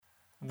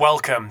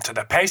Welcome to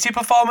the Pacey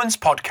Performance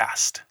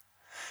Podcast.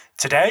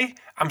 Today,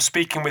 I'm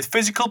speaking with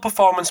Physical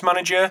Performance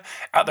Manager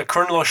at the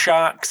Cronulla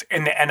Sharks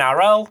in the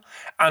NRL,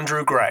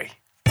 Andrew Gray.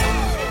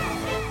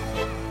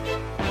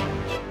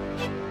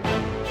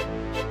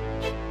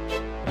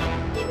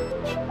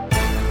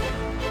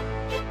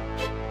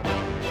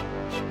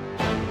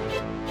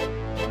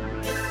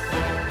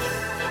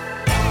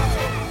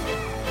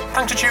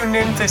 Thanks for tuning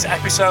in to this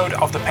episode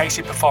of the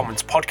Pacey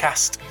Performance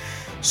Podcast.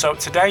 So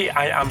today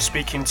I am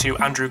speaking to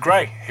Andrew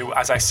Gray, who,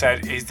 as I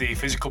said, is the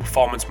Physical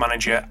Performance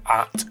Manager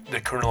at the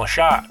Cronulla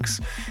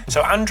Sharks.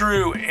 So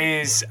Andrew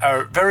is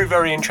a very,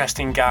 very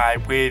interesting guy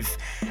with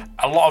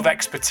a lot of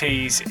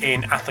expertise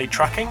in athlete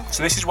tracking.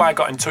 So this is why I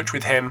got in touch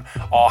with him,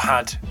 or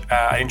had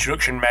an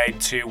introduction made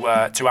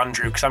to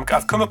Andrew, because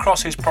I've come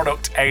across his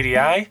product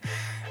ADI,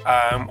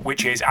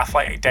 which is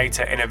Athletic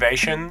Data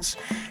Innovations,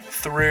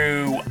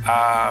 through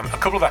a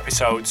couple of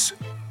episodes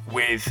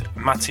with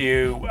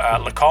Mathieu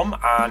Lacombe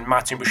and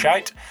Martin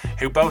Bouchait,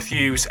 who both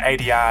use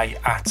ADI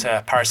at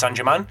Paris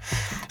Saint-Germain.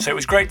 So it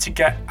was great to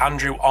get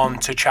Andrew on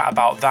to chat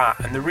about that.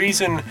 And the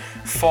reason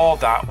for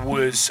that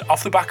was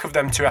off the back of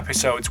them two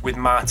episodes with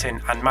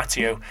Martin and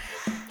Mathieu,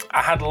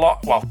 I had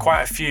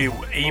quite a few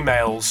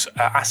emails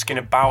asking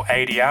about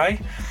ADI.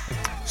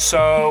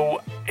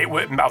 So it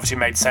obviously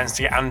made sense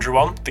to get Andrew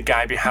on, the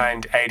guy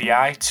behind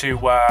ADI,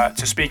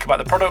 to speak about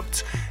the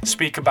product,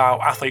 speak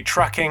about athlete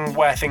tracking,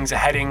 where things are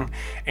heading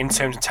in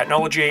terms of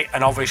technology,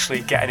 and obviously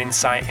get an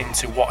insight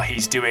into what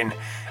he's doing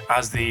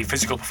as the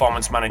physical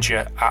performance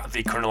manager at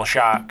the Cronulla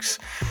Sharks.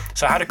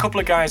 So I had a couple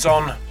of guys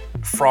on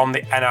from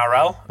the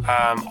NRL.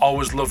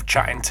 Always love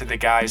chatting to the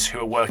guys who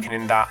are working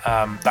in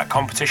that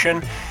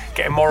competition,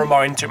 getting more and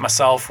more into it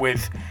myself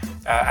with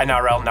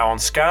NRL now on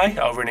Sky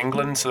over in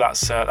England, so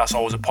that's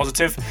always a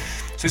positive.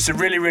 So it's a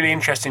really, really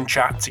interesting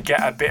chat to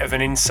get a bit of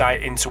an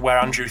insight into where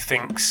Andrew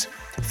thinks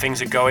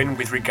things are going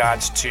with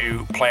regards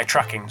to player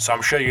tracking. So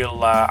I'm sure you'll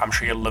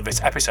love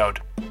this episode.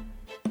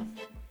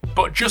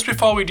 But just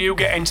before we do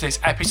get into this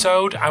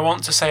episode, I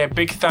want to say a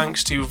big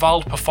thanks to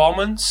Vald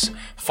Performance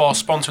for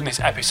sponsoring this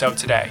episode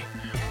today.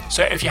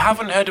 So if you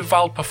haven't heard of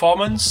Vald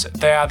Performance,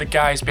 they are the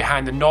guys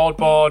behind the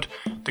Nordboard,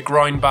 the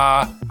Groin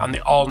Bar, and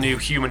the all-new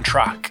Human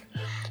Track.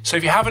 So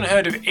if you haven't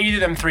heard of either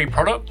of them three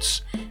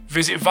products,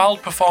 visit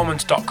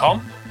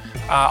valdperformance.com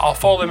or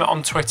follow them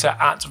on Twitter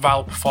at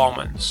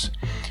valdperformance.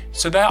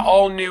 So their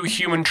all-new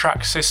Human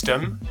Track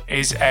system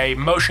is a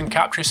motion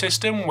capture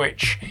system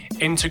which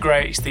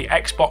integrates the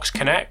Xbox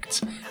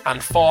Kinect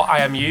and 4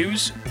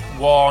 IMUs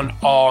worn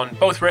on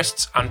both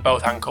wrists and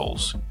both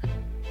ankles.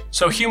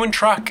 So Human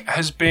Track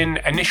has been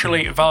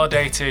initially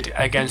validated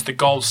against the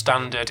gold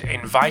standard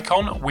in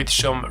Vicon with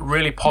some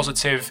really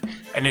positive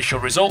initial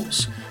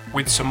results,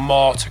 with some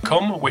more to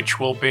come, which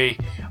will be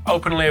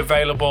openly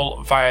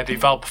available via the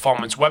Vald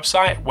Performance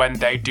website when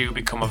they do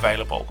become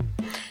available.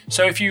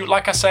 So if you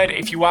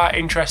are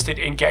interested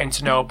in getting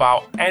to know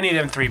about any of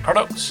them three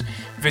products,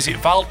 visit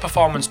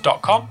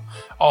valdperformance.com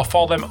or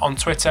follow them on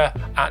Twitter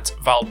at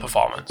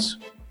valdperformance.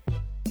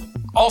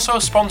 Also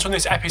sponsoring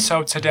this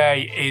episode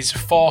today is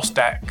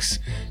ForceDecks.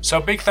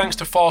 So big thanks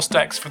to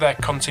ForceDecks for their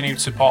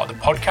continued support of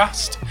the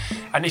podcast.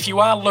 And if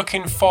you are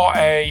looking for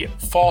a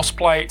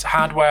ForcePlate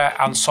hardware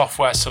and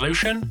software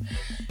solution,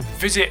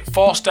 visit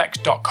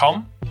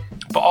forcedecks.com,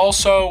 but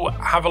also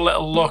have a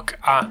little look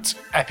at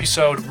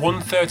episode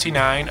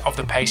 139 of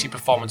the Pacey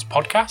Performance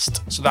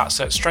Podcast. So that's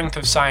at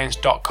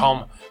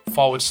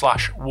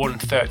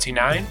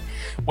strengthofscience.com/139,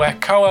 where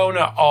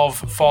co-owner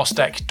of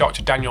ForceDecks,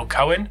 Dr. Daniel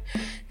Cohen,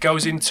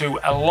 goes into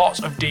a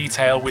lot of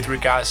detail with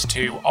regards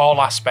to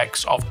all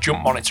aspects of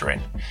jump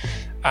monitoring.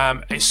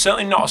 It's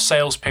certainly not a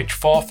sales pitch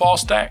for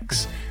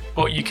ForceDecks,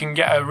 but you can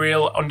get a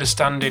real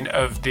understanding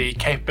of the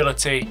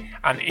capability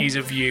and ease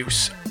of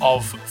use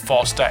of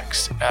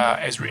ForceDecks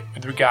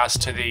with regards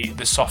to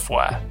the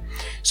software.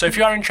 So if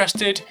you are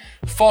interested,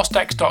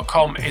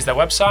 forcedecks.com is their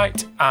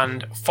website,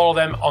 and follow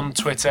them on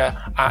Twitter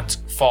at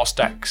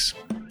ForceDecks.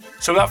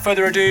 So without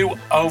further ado,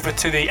 over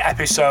to the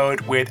episode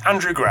with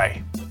Andrew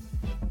Gray.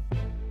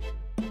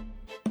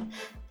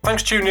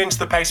 Thanks for tuning in to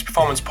the Pacey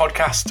Performance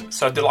Podcast.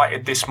 So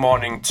delighted this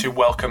morning to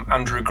welcome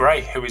Andrew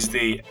Gray, who is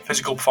the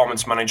Physical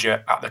Performance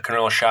Manager at the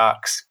Cronulla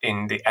Sharks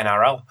in the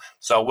NRL.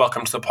 So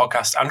welcome to the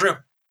podcast, Andrew.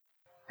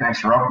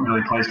 Thanks, Rob. I'm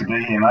really pleased to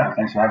be here, mate.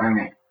 Thanks for having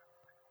me.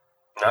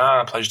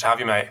 Pleasure to have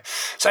you, mate.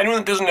 So anyone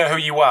that doesn't know who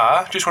you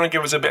are, just want to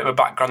give us a bit of a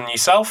background on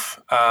yourself,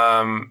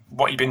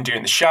 what you've been doing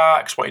at the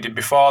Sharks, what you did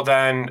before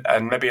then,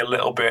 and maybe a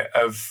little bit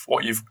of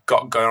what you've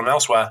got going on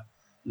elsewhere.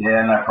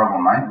 Yeah, no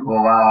problem, mate.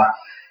 Well,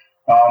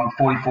 I'm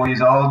 44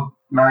 years old,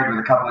 married with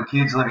a couple of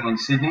kids, living in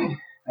Sydney.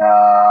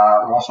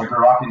 Also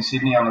grew up in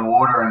Sydney on the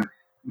water and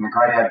in the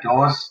great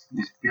outdoors,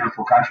 this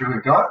beautiful country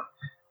we've got.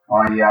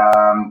 I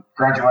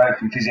graduated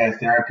from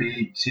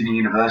physiotherapy, Sydney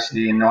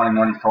University in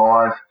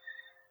 1995.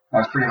 I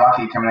was pretty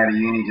lucky coming out of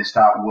uni to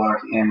start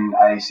work in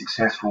a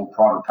successful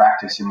private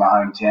practice in my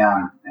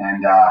hometown.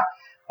 And I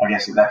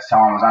guess at that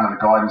time I was under the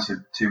guidance of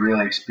two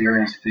really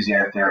experienced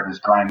physiotherapists,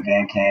 Graham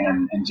Van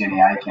Can and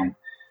Jenny Aiken.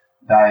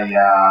 They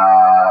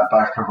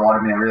both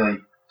provided me a really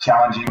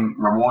challenging,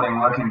 rewarding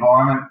work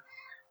environment.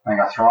 I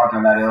think I thrived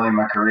in that early in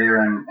my career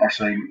and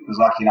actually was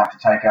lucky enough to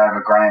take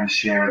over Graham's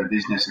share of the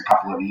business a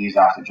couple of years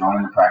after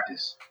joining the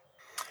practice.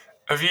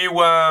 Have you,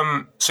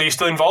 so you're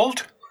still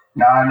involved?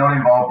 No, not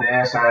involved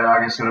there. So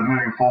I guess sort of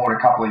moving forward a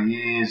couple of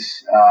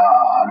years,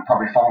 and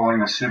probably following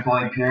the Super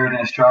League period in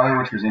Australia,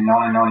 which was in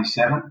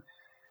 1997,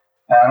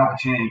 an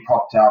opportunity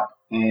popped up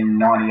in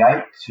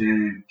 98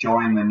 to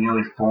join the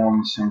newly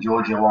formed St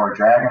George Illawarra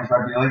Dragons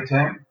rugby league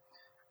team,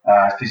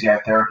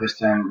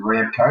 physiotherapist and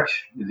rehab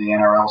coach with the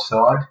NRL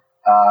side.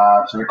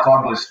 So the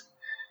club was,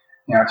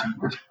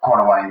 it's quite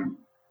a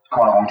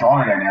long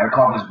time ago now. The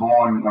club was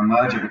born a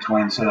merger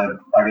between sort of,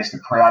 I guess, the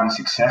proud and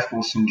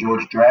successful St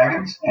George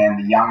Dragons and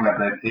the younger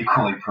but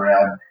equally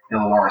proud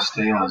Illawarra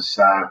Steelers.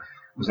 So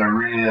it was a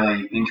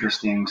really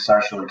interesting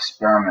social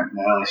experiment in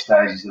the early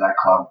stages of that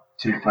club.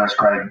 Two first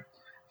grade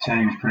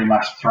teams pretty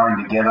much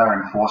thrown together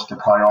and forced to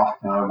play off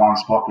for one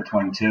spot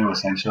between two,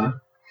 essentially.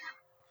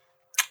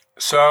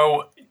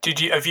 So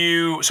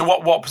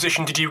what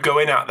position did you go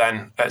in at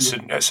then at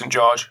St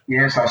George?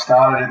 Yes, I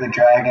started at the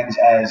Dragons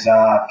as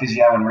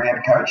physio and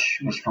rehab coach.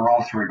 It was for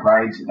all three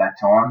grades at that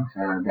time,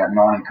 for about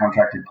 90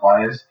 contracted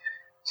players.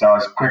 So I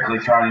was quickly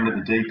thrown into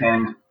the deep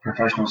end,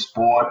 professional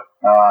sport,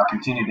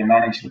 continued to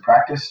manage the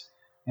practice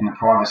in the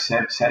private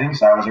setting.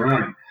 So it was a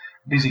really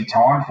busy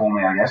time for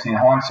me, I guess. In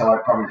hindsight,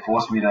 it probably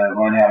forced me to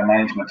learn how to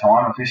manage my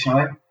time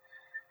efficiently.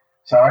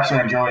 So I actually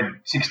enjoyed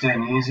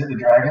 16 years at the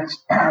Dragons,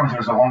 which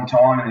was a long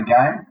time in the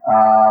game.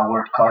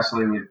 Worked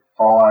closely with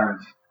 5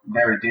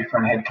 very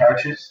different head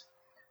coaches,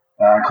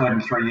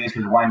 including 3 years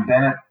with Wayne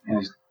Bennett,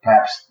 who's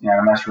perhaps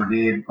the most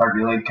revered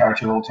rugby league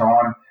coach of all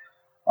time.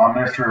 I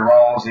moved through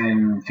roles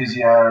in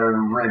physio,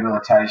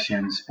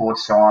 rehabilitation,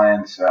 sports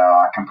science.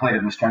 I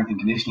completed my strength and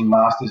conditioning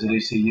masters at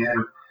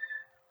ECU.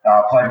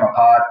 Played my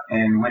part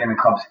in winning the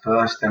club's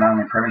first and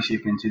only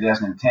premiership in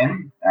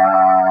 2010.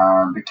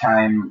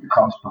 Became the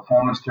club's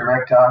performance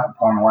director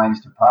upon Wayne's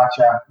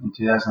departure in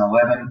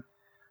 2011.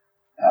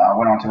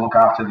 Went on to look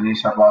after the New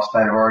South Wales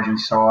State of Origin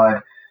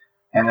side,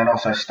 and then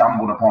also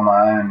stumbled upon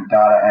my own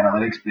data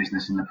analytics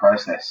business in the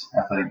process,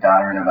 Athletic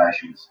Data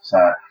Innovations.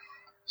 So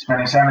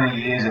spending so many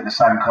years at the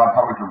same club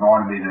probably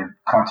provided me the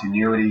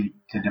continuity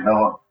to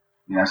develop,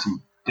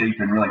 some deep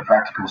and really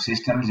practical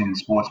systems in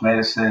sports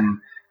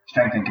medicine,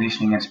 strength and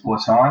conditioning and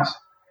sports science.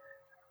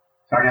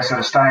 So I guess sort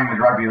of staying with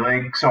rugby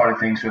league side of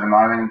things for the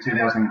moment, in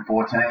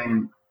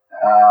 2014,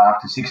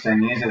 after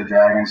 16 years at the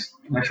Dragons,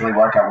 literally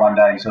woke up one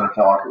day and sort of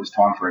felt like it was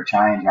time for a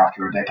change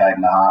after a decade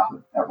and a half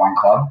at one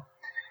club.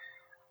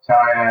 So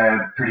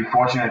a pretty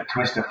fortunate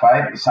twist of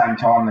fate. At the same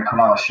time, the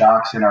Cronulla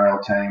Sharks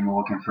NRL team were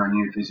looking for a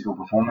new physical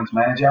performance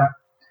manager.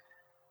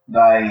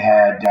 They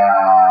had,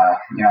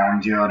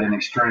 endured an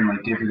extremely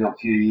difficult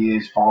few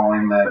years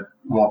following the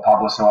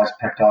well-publicised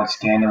peptide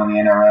scandal in the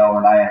NRL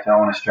and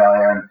AFL in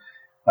Australia, and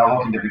they were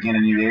looking to begin a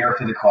new era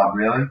for the club,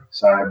 really.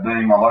 So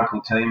being my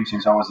local team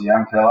since I was a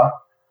young fella,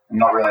 and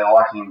not really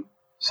liking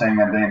seeing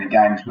them being the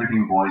game's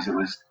whipping boys, it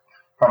was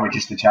probably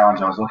just the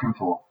challenge I was looking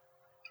for.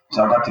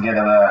 So I got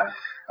together the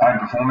own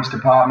performance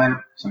department,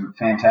 some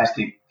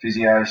fantastic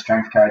physio,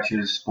 strength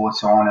coaches,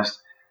 sports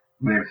scientists.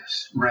 We've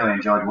really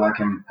enjoyed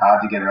working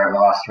hard together over the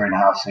last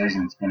 3.5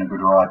 seasons. It's been a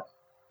good ride.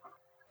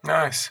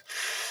 Nice.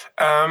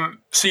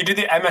 So you did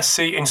the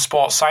MSc in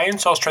sports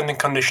science or strength and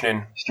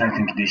conditioning? Strength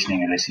and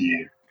conditioning at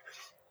SEU.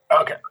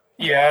 Okay.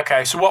 Yeah.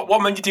 Okay. So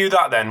what made you do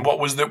that then? What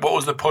was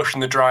the push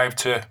and the drive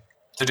to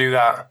do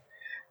that?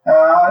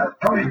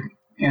 Probably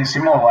in a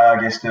similar way, I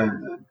guess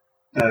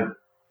the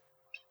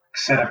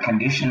set of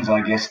conditions,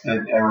 I guess,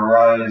 that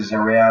arose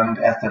around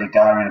Athletic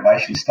Data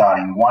Innovation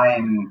starting.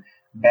 Wayne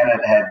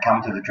Bennett had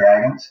come to the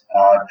Dragons.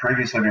 I'd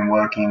previously been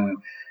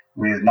working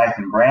with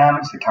Nathan Brown,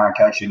 who's the current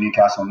coach of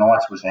Newcastle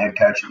Knights, was the head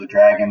coach of the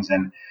Dragons,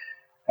 and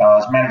I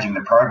was managing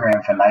the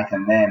program for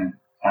Nathan then.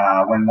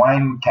 When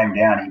Wayne came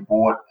down, he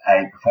brought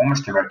a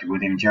performance director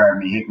with him,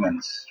 Jeremy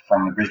Hickmans,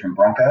 from the Brisbane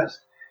Broncos.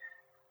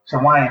 So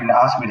Wayne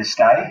asked me to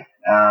stay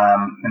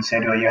and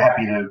said, are you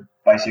happy to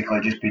basically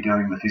just be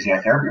doing the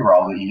physiotherapy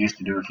role that you used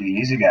to do a few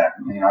years ago?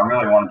 I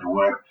really wanted to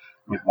work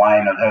with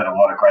Wayne. I'd heard a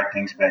lot of great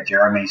things about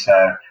Jeremy,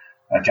 so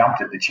I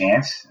jumped at the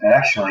chance. It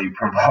actually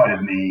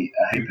provided me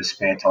a heap of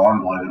spare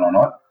time, believe it or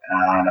not,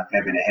 and a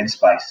fair bit of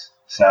headspace.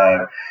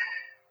 So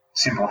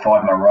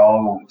simplified my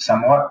role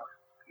somewhat.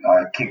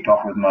 I kicked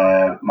off with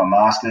my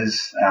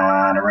masters,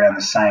 and around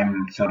the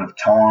same sort of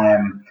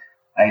time,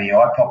 ADI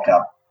popped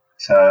up.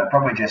 So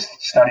probably just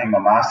studying my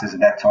masters at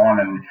that time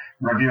and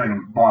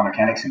reviewing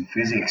biomechanics and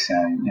physics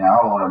and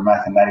a lot of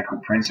mathematical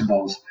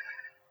principles.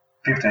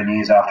 15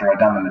 years after I'd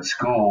done them at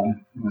school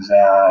was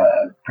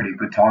pretty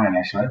good timing,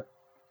 actually.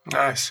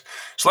 Nice.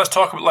 So let's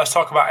talk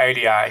about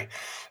ADI.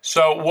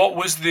 So what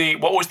was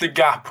the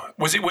gap?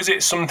 Was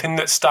it something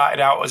that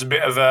started out as a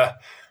bit of a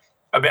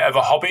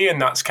hobby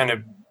and that's kind of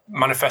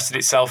manifested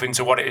itself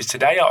into what it is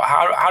today? Or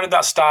how did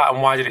that start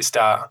and why did it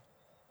start?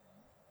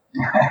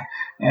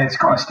 Yeah, it's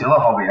kind of still a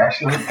hobby,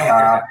 actually. So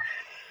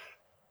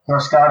I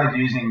started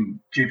using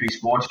GP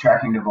sports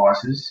tracking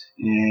devices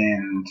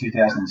in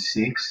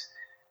 2006.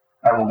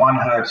 They were 1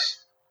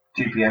 hertz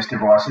GPS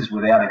devices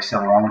without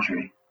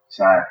accelerometry.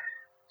 So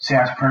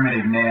sounds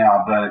primitive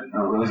now, but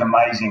it was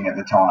amazing at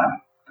the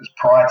time. Because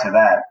prior to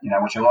that,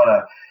 which a lot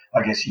of,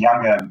 I guess,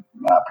 younger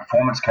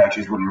performance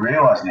coaches wouldn't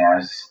realise now,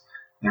 is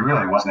there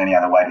really wasn't any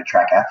other way to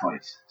track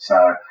athletes.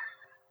 So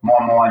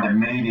my mind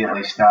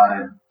immediately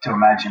started to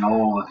imagine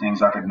all the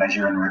things I could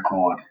measure and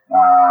record.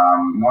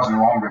 It wasn't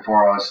long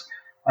before I was,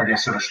 I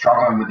guess, sort of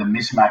struggling with the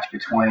mismatch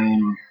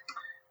between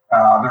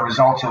the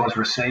results I was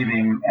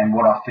receiving and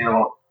what I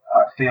feel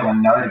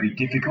and know to be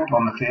difficult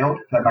on the field,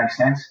 if that makes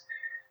sense.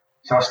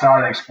 So I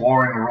started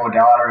exploring the raw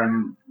data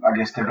and, I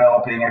guess,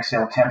 developing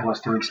Excel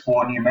templates to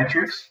explore new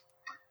metrics.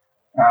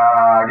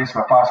 I guess if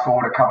I fast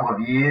forward a couple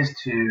of years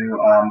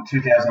to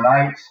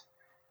 2008,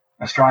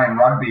 Australian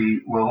Rugby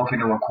were looking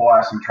to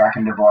acquire some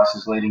tracking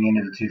devices leading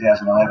into the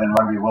 2011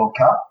 Rugby World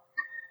Cup.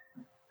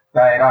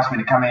 They had asked me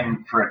to come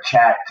in for a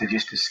chat to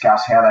just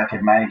discuss how they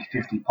could manage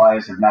 50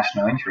 players of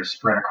national interest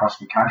spread across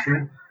the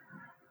country,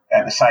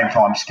 at the same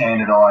time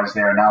standardise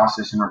their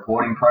analysis and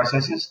reporting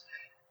processes.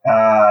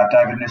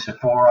 David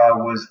Nucifora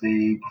was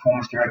the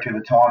performance director at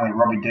the time,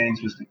 Robbie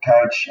Deans was the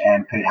coach,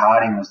 and Pete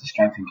Harding was the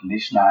strength and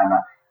conditioner. And I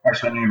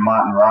actually knew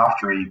Martin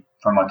Raftery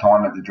from my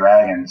time at the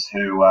Dragons,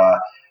 who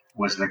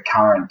was the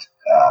current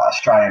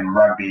Australian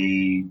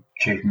Rugby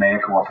Chief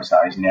Medical Officer.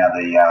 He's now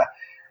the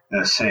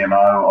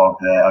CMO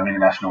of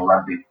International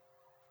Rugby.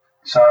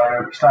 So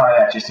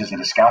started out just as a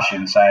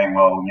discussion saying,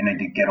 well, you need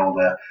to get all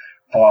the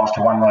files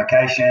to one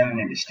location,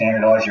 you need to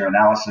standardise your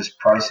analysis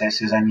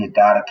processes and your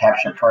data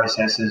capture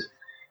processes.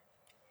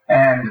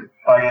 And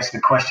I guess the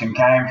question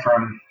came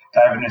from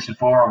David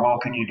Nucifora, well,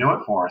 can you do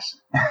it for us?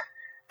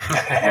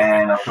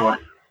 And I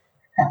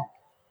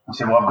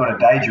said, well, I've got a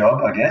day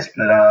job, I guess,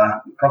 but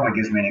it probably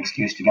gives me an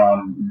excuse to go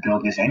and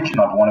build this engine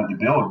I've wanted to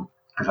build,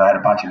 because I had a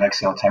bunch of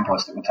Excel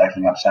templates that were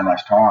taking up so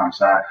much time.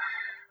 So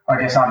I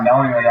guess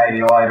unknowingly ADI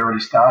had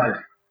already started.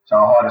 So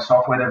I hired a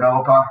software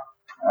developer.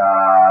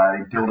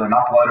 They built an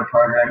uploader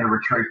program to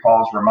retrieve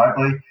files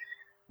remotely,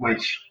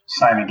 which,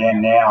 same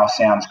again now,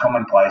 sounds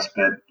commonplace,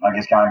 but I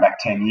guess going back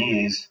 10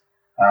 years,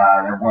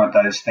 there weren't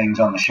those things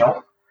on the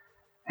shelf.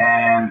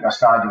 And I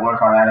started to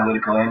work on an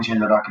analytical engine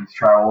that I could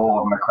throw all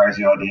of my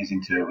crazy ideas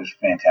into. It was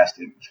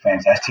fantastic. It was a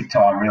fantastic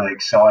time, really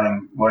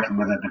exciting, working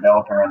with a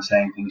developer and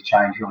seeing things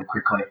change really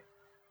quickly.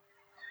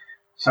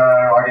 So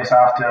I guess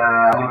after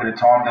a little bit of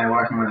time there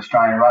working with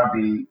Australian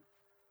Rugby,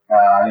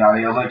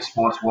 the elite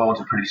sports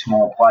world's a pretty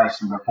small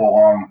place, and before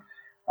long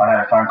I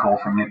had a phone call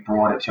from Nick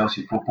Broad at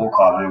Chelsea Football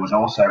Club, who was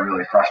also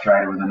really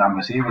frustrated with the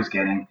numbers he was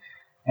getting,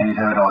 and he'd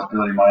heard I was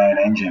building my own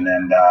engine,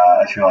 and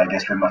that's really, I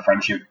guess, when my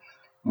friendship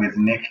with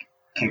Nick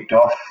kicked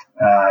off.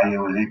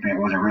 It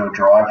was a real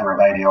driver of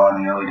ADI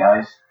in the early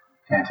days.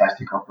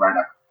 Fantastic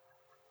operator.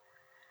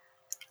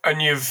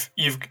 And you've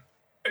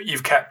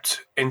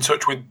kept in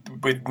touch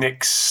with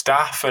Nick's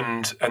staff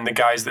and the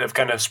guys that have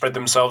kind of spread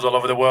themselves all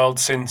over the world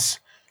since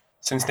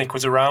Nick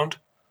was around?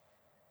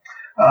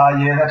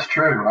 Yeah, that's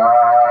true.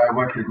 I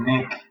worked with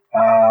Nick.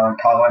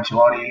 Carlo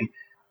Ancelotti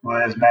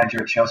was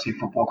manager at Chelsea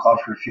Football Club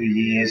for a few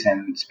years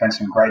and spent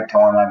some great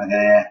time over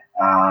there.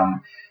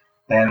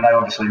 Then they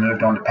obviously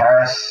moved on to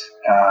Paris,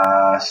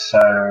 so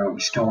we're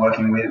still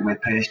working with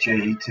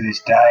PSG to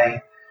this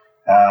day.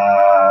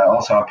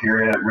 Also a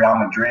period at Real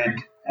Madrid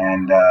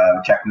and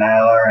Jack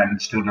Naylor,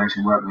 and still doing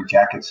some work with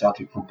Jack at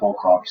Celtic Football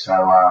Club.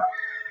 So,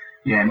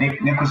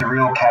 Nick was a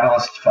real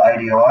catalyst for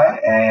ADI,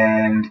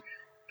 and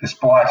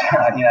despite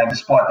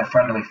the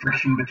friendly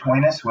friction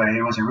between us, where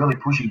he was a really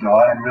pushy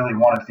guy and really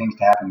wanted things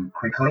to happen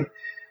quickly,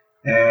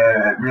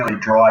 it really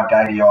drove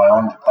ADI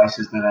on to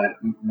places that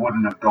it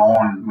wouldn't have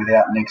gone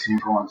without Nick's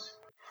influence.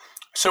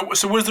 So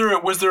was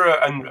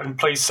there and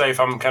please say if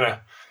I'm kind of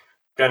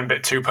getting a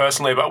bit too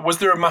personally, but was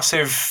there a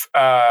massive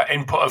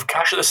input of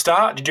cash at the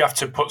start? Did you have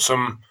to put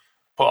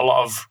a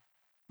lot of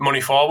money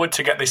forward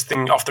to get this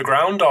thing off the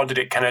ground, or did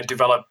it kind of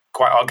develop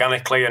quite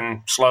organically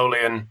and slowly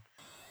and,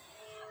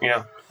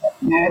 Yeah,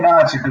 no,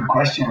 that's a good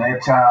question.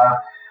 It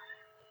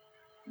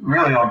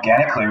really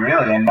organically,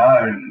 really, and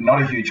no,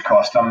 not a huge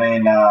cost. I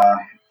mean,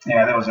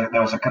 there was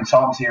a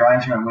consultancy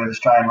arrangement with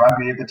Australian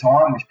Rugby at the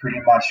time, which pretty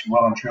much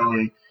well and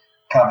truly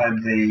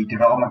covered the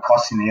development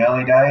costs in the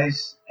early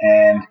days.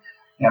 And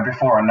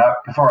before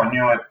I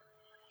knew it,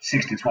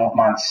 6 to 12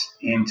 months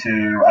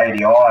into ADI,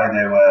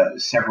 there were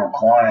several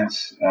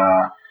clients,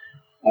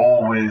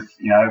 all with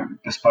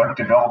bespoke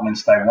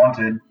developments they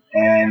wanted,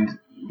 and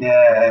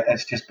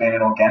it's just been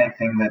an organic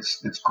thing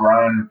that's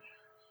grown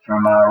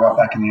from right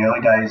back in the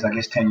early days, I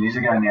guess 10 years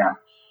ago now.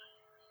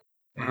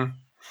 Mm-hmm.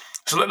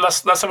 So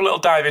let's have a little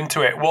dive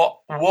into it.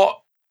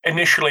 What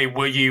initially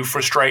were you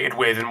frustrated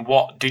with, and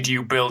what did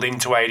you build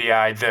into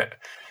ADI that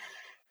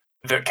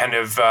kind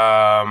of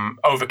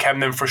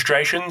overcame them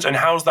frustrations, and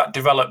how's that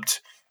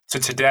developed to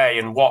today,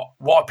 and what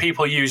are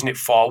people using it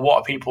for? What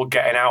are people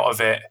getting out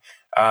of it?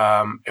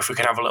 If we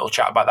can have a little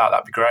chat about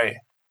that'd be great.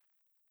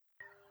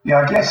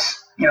 Yeah, I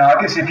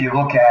guess if you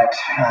look at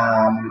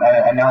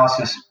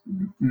analysis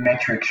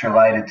metrics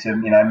related to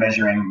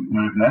measuring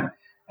movement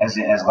as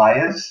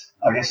layers,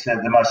 I guess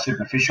the most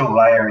superficial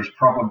layer is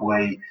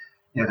probably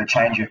the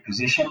change of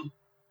position,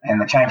 and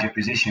the change of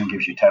position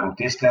gives you total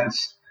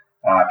distance.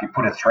 If you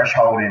put a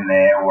threshold in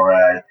there or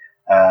a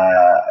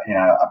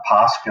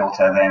pass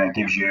filter, then it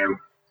gives you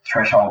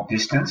threshold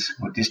distance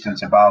or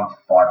distance above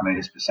 5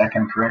 meters per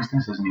second, for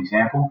instance, as an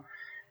example.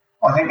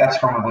 I think that's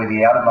probably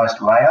the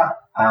outermost layer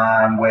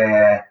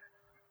where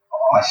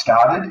I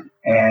started,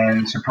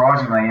 and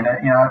surprisingly,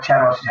 a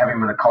chat I was having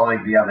with a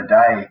colleague the other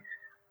day,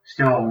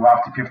 still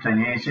after 15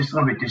 years, just a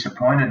little bit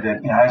disappointed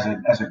that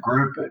as a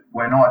group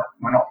we're not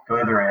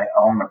further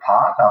on the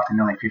path after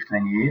nearly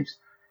 15 years,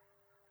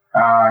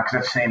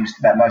 because it seems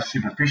that most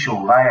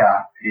superficial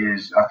layer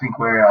is, I think,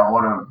 where a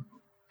lot of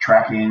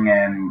tracking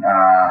and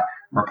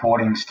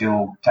reporting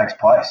still takes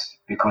place,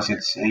 because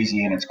it's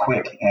easy and it's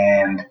quick,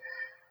 and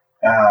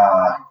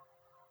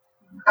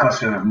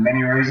because of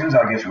many reasons,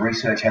 I guess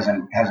research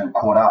hasn't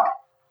caught up.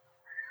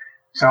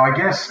 So I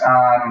guess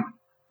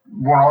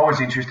what I was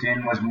interested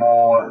in was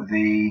more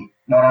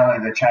not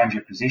only the change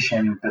of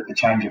position, but the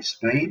change of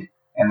speed,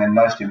 and then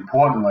most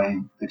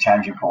importantly, the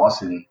change of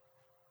velocity.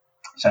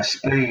 So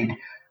speed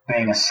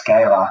being a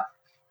scalar,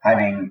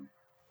 having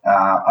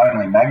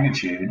only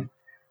magnitude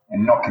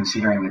and not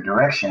considering the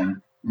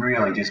direction,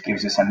 really just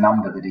gives us a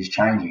number that is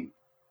changing.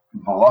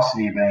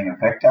 Velocity being a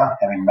vector,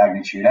 having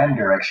magnitude and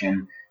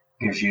direction,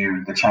 gives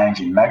you the change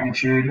in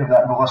magnitude of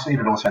that velocity,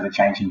 but also the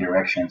change in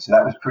direction. So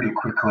that was pretty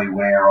quickly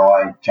where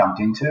I jumped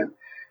into,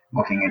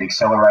 looking at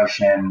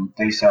acceleration,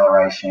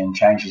 deceleration,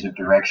 changes of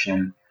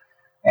direction,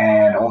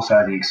 and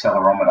also the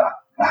accelerometer.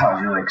 I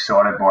was really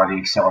excited by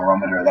the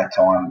accelerometer at that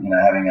time,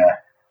 having a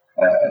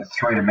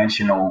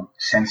three-dimensional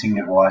sensing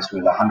device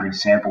with 100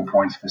 sample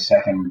points per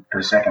second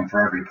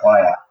for every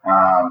player.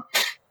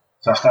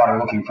 So I started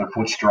looking for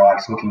foot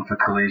strikes, looking for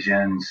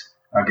collisions.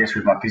 I guess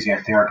with my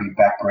physiotherapy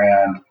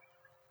background,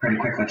 pretty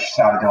quickly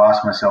started to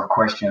ask myself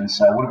questions.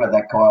 So what about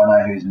that guy I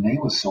know whose knee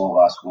was sore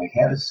last week?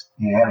 How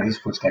do his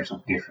footsteps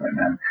look different?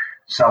 And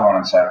so on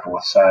and so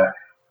forth. So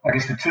I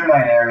guess the two main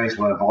areas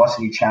were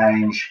velocity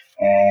change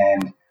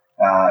and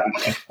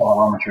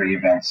accelerometry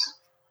events.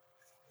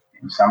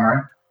 In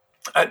summary.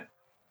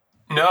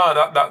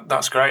 No,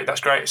 that's great.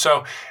 That's great.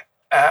 So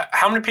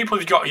how many people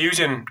have you got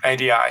using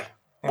ADI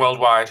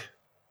worldwide?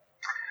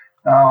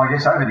 I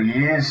guess over the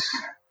years,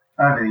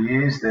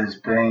 there's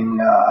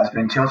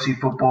been Chelsea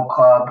Football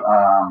Club,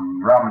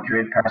 Real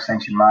Madrid, Paris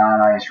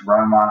Saint-Germain, AS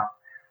Roma,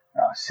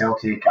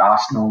 Celtic,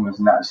 Arsenal.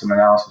 There's some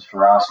analysis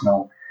for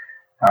Arsenal.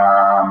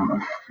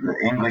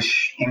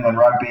 England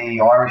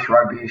rugby, Irish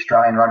rugby,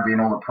 Australian rugby in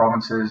all the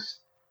provinces.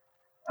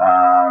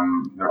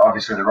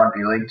 Obviously the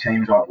rugby league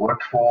teams I've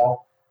worked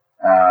for.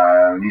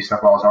 New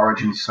South Wales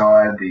Origin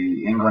side,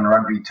 the England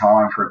rugby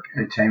team for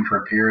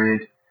a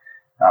period.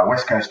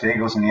 West Coast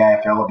Eagles and the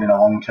AFL have been a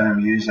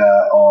long-term user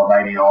of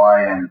ADI,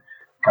 and a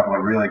couple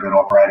of really good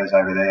operators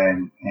over there,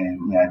 and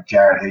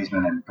Jared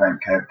Heisman and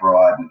Brent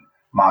Kirkbride and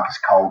Marcus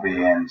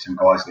Colby, and some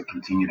guys that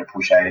continue to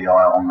push ADI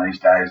on these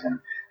days, and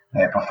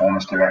their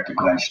performance director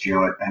Glenn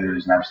Stewart,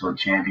 who's an absolute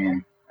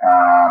champion.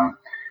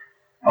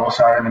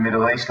 Also in the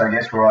Middle East, I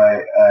guess, where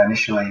I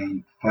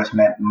initially first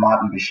met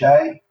Martin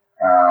Bichet,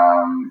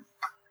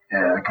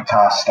 the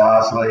Qatar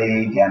Stars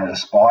League, and at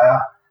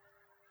Aspire.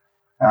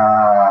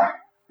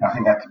 I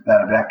think that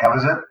about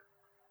covers it.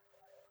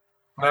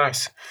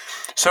 Nice.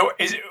 So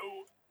is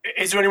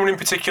there anyone in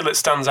particular that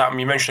stands out? I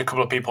mean, you mentioned a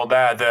couple of people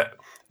there that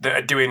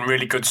are doing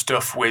really good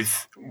stuff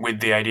with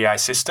the ADI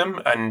system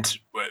and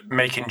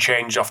making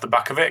change off the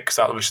back of it, because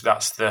obviously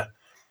that's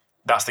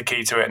the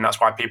key to it, and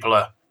that's why people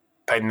are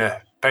paying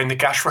the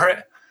cash for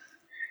it.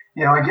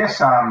 Yeah, I guess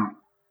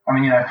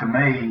for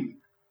me,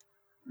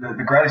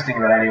 the greatest thing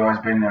about ADI has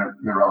been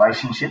the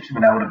relationships we've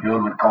been able to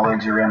build with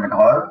colleagues around the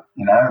globe,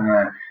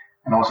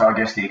 and also I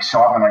guess the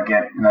excitement I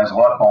get in those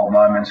light bulb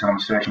moments when I'm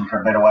searching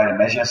for a better way to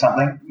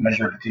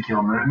measure a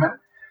particular movement.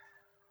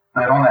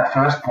 But on that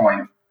first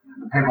point,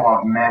 the people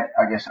I've met,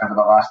 I guess, over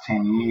the last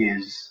 10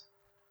 years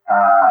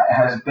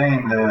has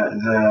been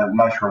the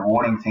most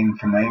rewarding thing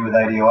for me with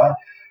ADI.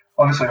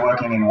 Obviously,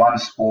 working in one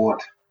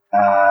sport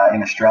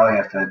in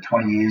Australia for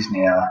 20 years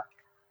now,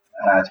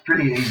 it's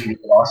pretty easy to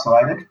get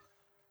isolated.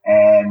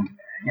 And,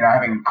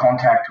 having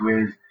contact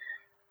with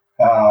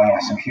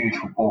some huge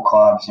football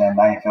clubs and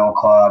AFL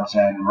clubs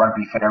and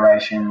rugby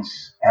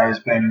federations has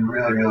been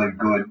really, really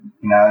good.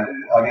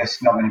 I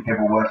guess not many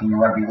people working in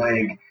rugby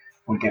league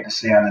would get to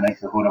see underneath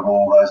the hood of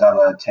all those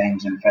other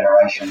teams and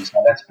federations.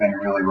 So that's been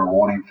really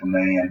rewarding for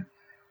me. And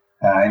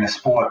in a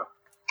sport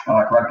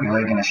like rugby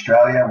league in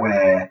Australia,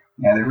 where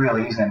there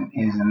really isn't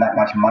that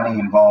much money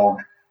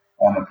involved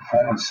on the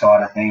performance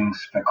side of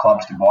things for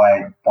clubs to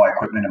buy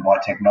equipment and buy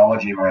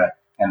technology,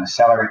 and the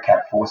salary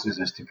cap forces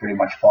us to pretty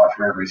much fight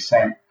for every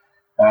cent.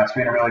 It's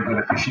been a really good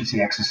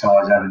efficiency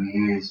exercise over the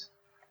years.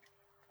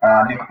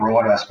 Nick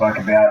Broad, I spoke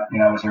about,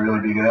 was a really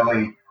big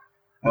early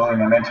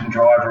momentum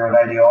driver of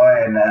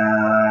ADI, and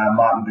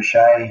Martin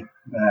Bichet,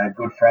 a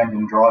good friend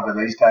and driver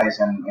these days,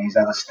 and his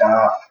other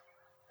staff,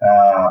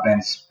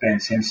 Ben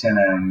Simpson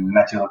and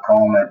Matthew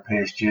Lacombe at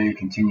PSG,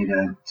 continue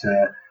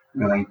to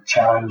really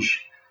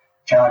challenge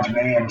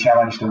me and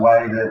challenge the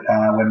way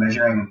that we're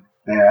measuring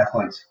their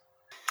athletes.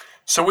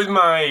 So with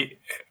my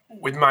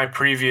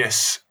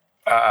previous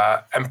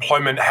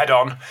employment head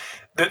on,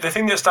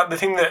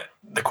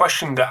 the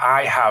question that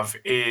I have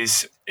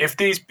is if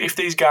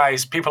these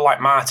guys, people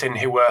like Martin,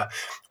 who were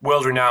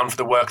world renowned for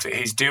the work that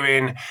he's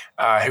doing,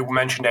 who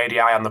mentioned ADI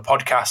on the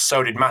podcast,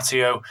 so did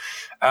Matteo,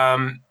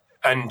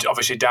 and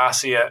obviously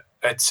Darcy at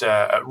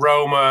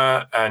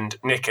Roma and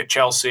Nick at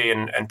Chelsea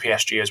and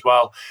PSG as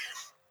well.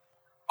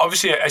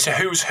 Obviously, it's a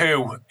who's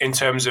who in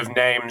terms of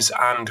names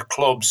and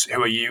clubs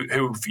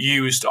who've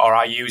used or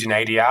are using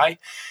ADI.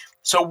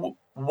 So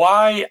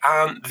why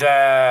aren't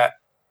their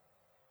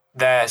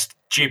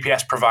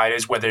GPS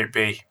providers, whether it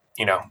be,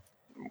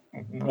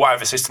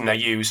 whatever system they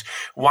use,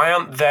 why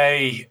aren't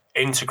they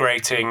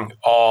integrating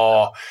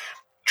or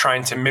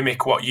trying to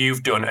mimic what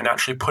you've done and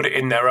actually put it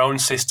in their own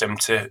system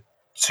to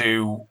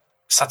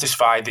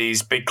satisfy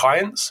these big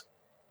clients?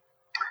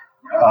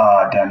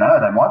 I don't know.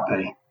 They might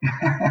be.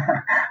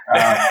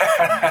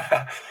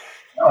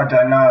 I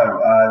don't know.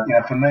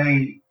 For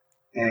me,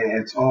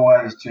 it's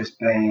always just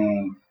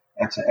been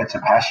it's a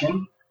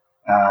passion.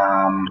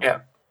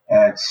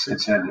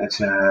 It's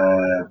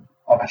a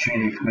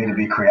opportunity for me to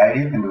be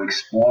creative and to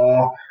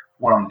explore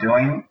what I'm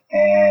doing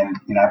and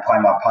play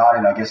my part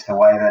in, I guess, the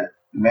way that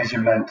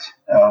measurement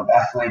of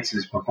athletes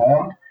is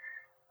performed.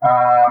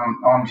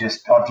 I've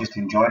just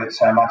enjoyed it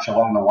so much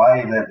along the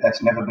way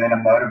that's never been a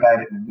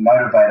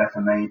motivator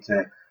for me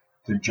to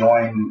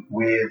join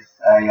with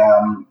a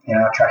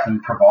tracking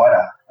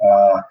provider.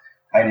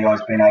 ADI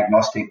has been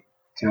agnostic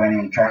to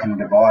any tracking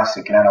device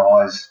that can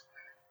analyse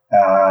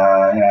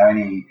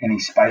any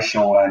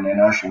spatial and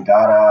inertial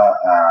data,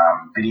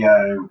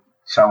 video,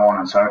 so on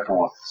and so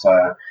forth.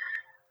 So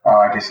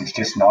I guess it's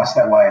just nice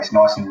that way. It's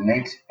nice and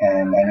neat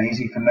and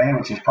easy for me,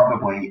 which is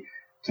probably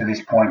to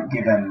this point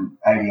given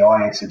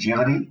ADI its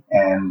agility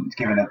and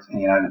given it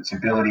its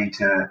ability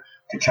to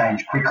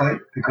change quickly,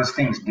 because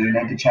things do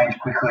need to change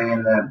quickly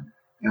in the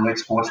elite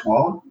sports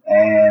world.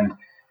 And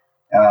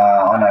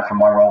I know from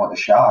my role at the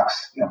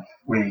Sharks,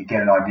 we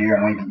get an idea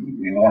and we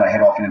want to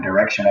head off in a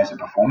direction as a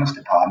performance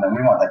department.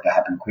 We want that to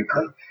happen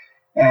quickly.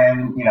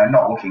 And,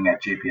 not looking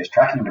at GPS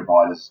tracking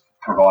providers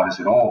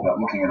at all, but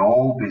looking at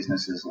all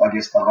businesses. I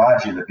guess the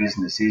larger the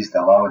business is,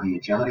 the lower the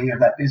agility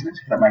of that business,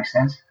 if that makes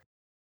sense.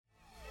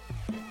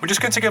 We're just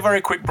going to take a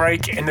very quick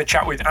break in the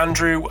chat with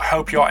Andrew.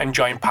 Hope you're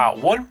enjoying part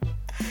 1.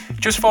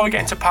 Just before we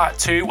get into part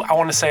 2, I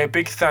want to say a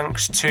big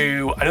thanks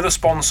to another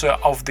sponsor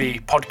of the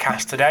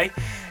podcast today,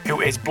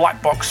 who is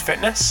Black Box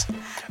Fitness.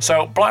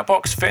 So Black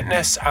Box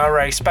Fitness are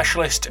a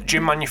specialist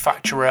gym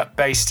manufacturer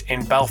based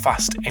in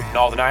Belfast in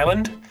Northern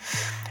Ireland.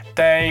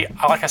 They,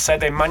 like I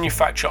said, they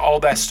manufacture all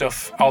their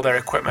stuff, all their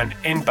equipment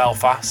in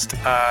Belfast,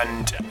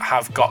 and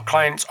have got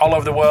clients all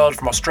over the world,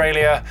 from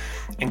Australia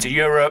into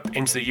Europe,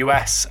 into the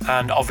US,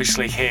 and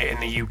obviously here in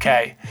the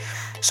UK.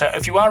 So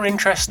if you are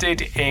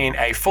interested in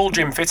a full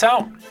gym fit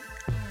out,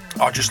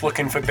 or just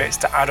looking for bits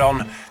to add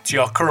on to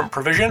your current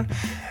provision,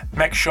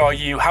 make sure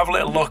you have a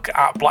little look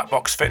at Black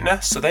Box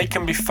Fitness. So they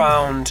can be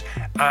found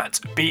at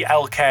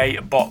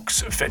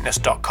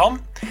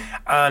blkboxfitness.com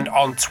and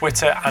on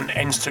Twitter and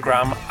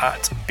Instagram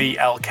at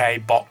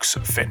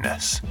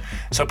blkboxfitness.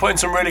 So putting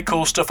some really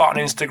cool stuff out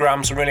on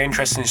Instagram, some really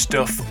interesting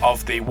stuff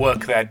of the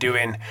work they're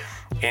doing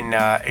in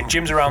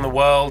gyms around the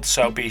world.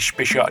 So be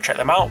sure to check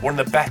them out. One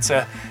of the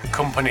better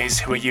companies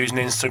who are using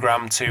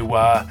Instagram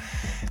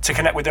to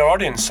connect with their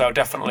audience, so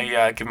definitely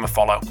give them a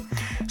follow.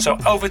 So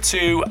over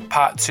to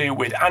part 2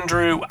 with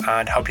Andrew,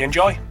 and hope you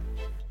enjoy.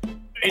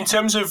 In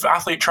terms of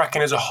athlete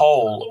tracking as a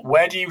whole,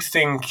 where do you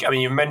think,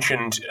 you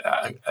mentioned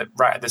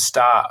right at the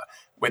start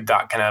with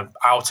that kind of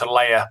outer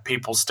layer,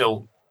 people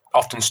still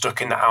often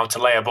stuck in that outer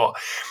layer, but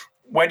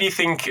where do you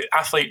think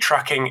athlete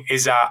tracking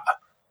is at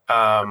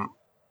kind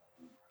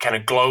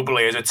of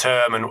globally as a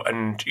term,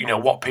 and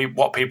what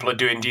people are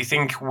doing? Do you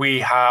think we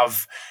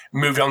have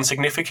moved on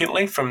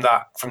significantly from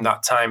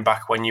that time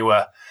back when you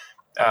were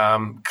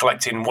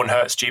collecting 1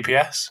 Hertz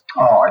GPS?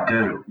 Oh, I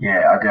do.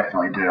 Yeah, I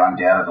definitely do,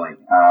 undoubtedly.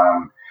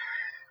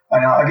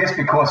 And I guess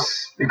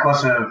because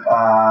of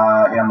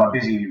my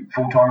busy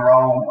full-time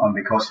role, and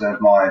because of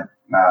my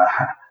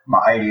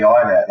ADI,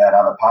 that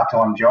other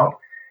part-time job,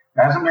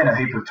 there hasn't been a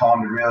heap of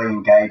time to really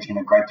engage in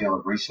a great deal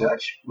of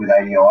research with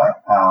ADI.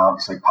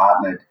 Obviously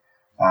partnered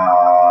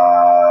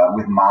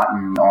with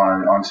Martin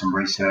on some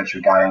research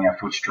regarding our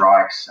foot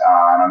strikes,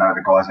 and I know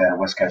the guys out of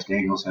West Coast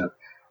Eagles have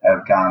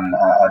done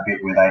a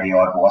bit with ADI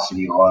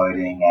velocity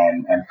loading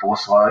and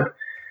force load,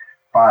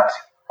 but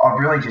I've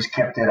really just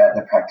kept it at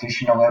the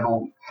practitioner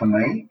level for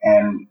me,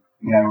 and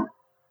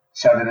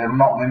so that I'm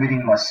not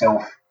limiting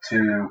myself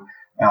to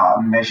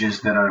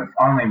measures that have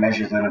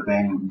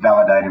been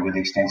validated with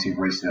extensive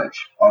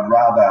research. I'd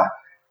rather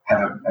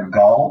have a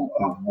goal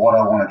of what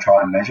I want to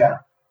try to measure.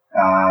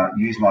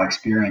 Use my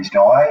experienced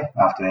eye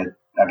after,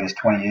 I guess,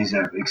 20 years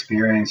of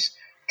experience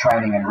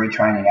training and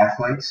retraining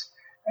athletes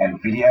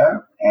and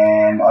video.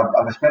 And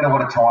I've spent a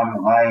lot of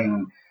time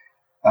laying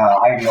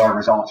ADI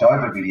results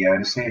over video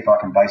to see if I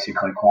can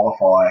basically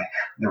qualify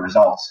the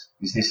results.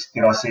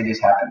 Did I see this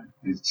happen?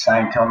 Is it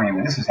saying, tell me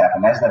that this has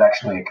happened? Has that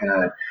actually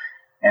occurred?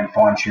 and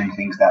fine-tune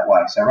things that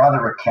way. So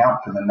rather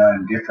account for the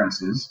known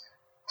differences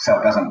so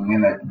it doesn't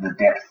limit the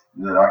depth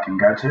that I can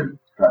go to.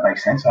 If that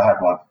makes sense. I hope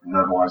I've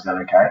verbalised that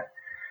okay.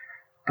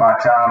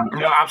 But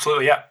no,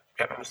 absolutely, yeah.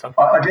 I understand.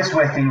 I guess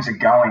where things are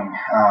going,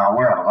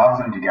 where I'd love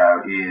them to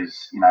go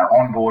is,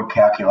 onboard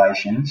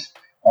calculations,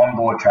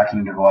 onboard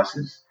tracking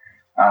devices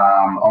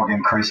of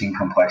increasing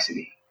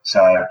complexity.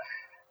 So,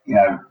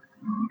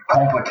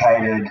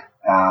 complicated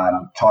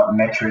type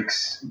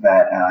metrics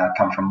that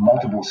come from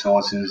multiple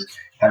sources,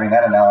 having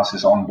that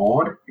analysis on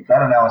board. If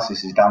that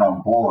analysis is done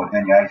on board,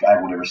 then you're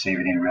able to receive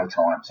it in real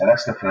time. So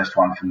that's the first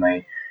one for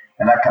me.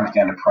 And that comes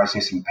down to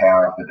processing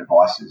power of the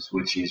devices,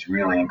 which is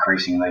really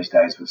increasing these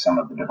days with some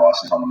of the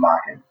devices on the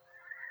market.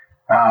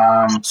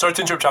 Sorry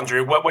to interrupt,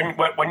 Andrew.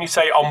 When you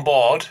say on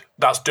board,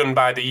 that's done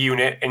by the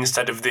unit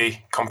instead of the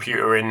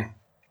computer in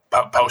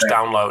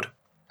post-download?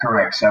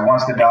 Correct. So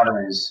once the data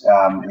is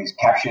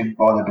captured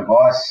by the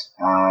device,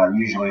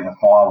 usually the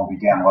file will be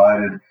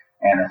downloaded,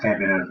 and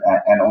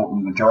the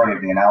majority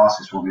of the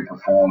analysis will be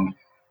performed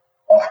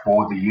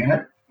off-board the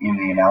unit in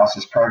the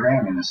analysis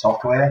program, in the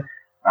software.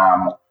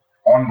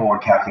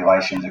 Onboard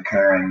calculations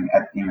occurring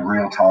in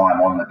real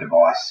time on the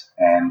device,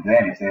 and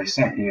then if they're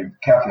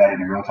calculated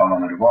in real time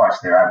on the device,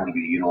 they're able to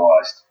be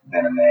utilised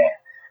then and there.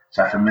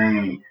 So for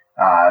me,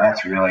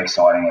 that's really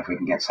exciting. If we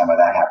can get some of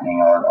that happening,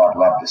 I'd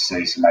love to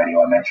see some ADI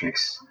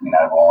metrics,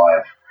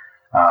 live.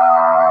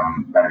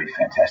 That'd be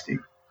fantastic.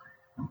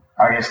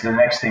 I guess the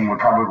next thing would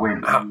probably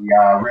be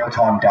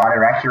real-time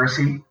data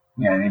accuracy.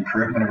 The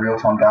improvement of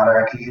real-time data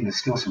accuracy. There's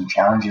still some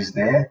challenges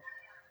there.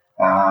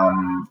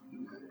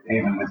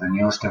 Even with the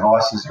newest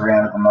devices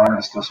around at the moment,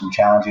 there's still some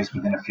challenges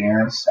with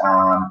interference.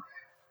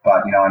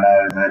 But, I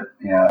know that,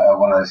 a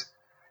lot of those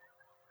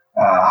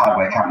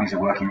hardware companies are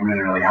working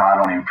really, really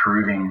hard on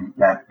improving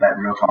that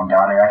real-time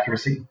data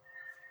accuracy.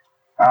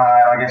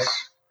 I guess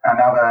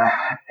another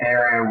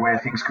area where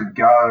things could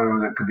go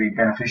that could be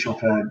beneficial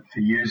for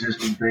users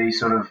would be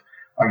sort of,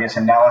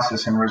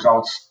 analysis and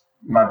results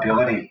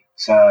mobility.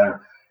 So,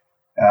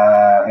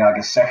 I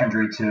guess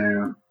secondary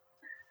to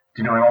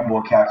doing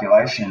onboard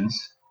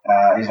calculations,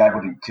 is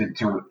able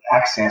to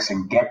access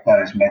and get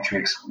those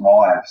metrics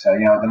live. So,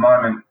 at the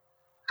moment,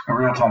 a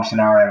real-time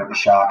scenario with the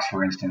Sharks,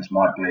 for instance,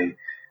 might be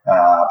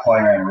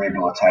player in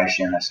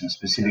rehabilitation. There's some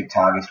specific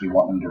targets we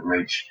want them to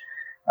reach.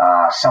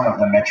 Some of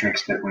the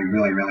metrics that we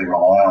really, really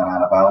rely on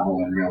aren't available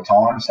in real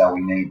time, so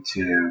we need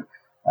to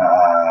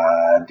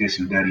do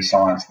some dirty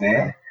science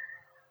there.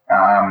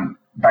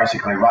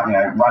 Basically,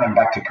 running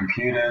back to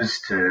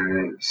computers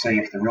to see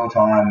if the real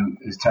time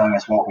is telling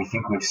us what we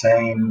think we've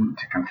seen,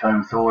 to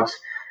confirm thoughts.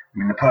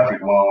 In the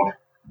perfect world,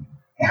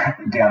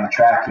 down the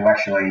track, you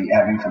actually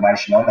have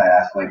information on that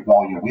athlete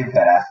while you're with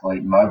that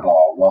athlete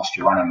mobile whilst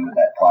you're running with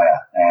that player.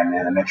 And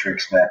they're the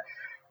metrics that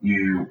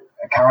you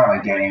are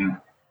currently getting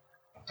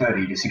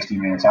 30 to 60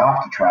 minutes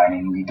after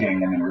training. You're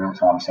getting them in real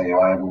time, so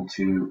you're able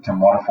to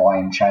modify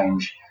and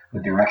change the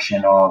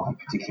direction of a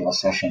particular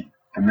session.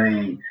 For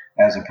me,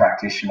 as a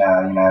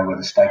practitioner, where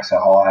the stakes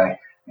are high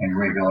in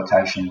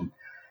rehabilitation,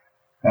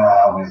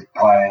 with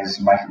players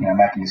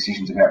making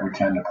decisions about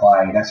return to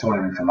play, that sort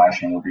of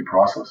information will be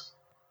priceless.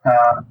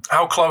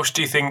 How close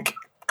do you think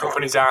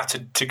companies are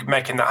to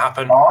making that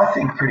happen? I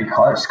think pretty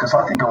close, because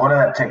I think a lot of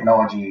that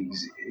technology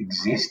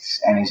exists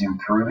and is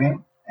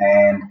improving,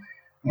 and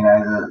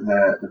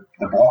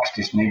the blocks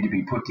just need to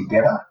be put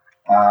together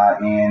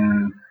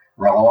in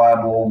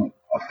reliable,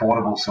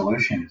 affordable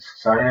solutions.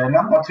 So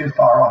not too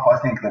far off. I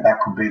think that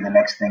could be the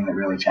next thing that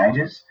really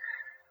changes.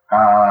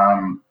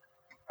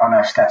 I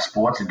know Stat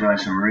Sports are doing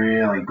some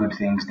really good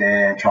things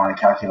there, trying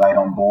to calculate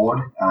on board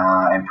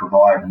and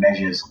provide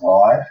measures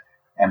live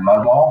and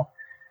mobile.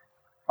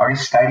 I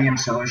guess stadium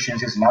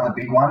solutions is another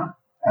big one.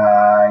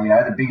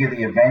 The bigger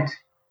the event,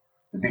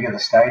 the bigger the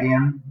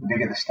stadium.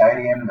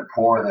 The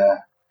poorer the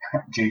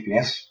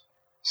GPS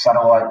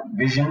satellite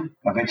vision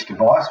of each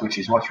device, which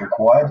is what's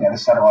required. The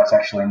satellites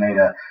actually need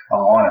a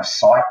line of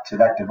sight to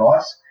that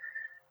device.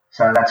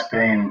 So that's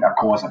been a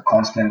cause of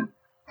constant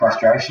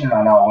frustration.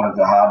 I know a lot of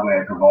the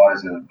hardware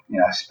providers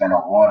have spent a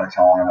lot of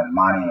time and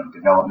money and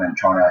development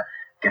trying to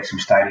get some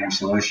stadium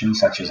solutions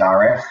such as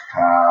RF.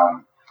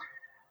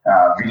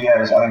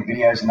 Videos, I think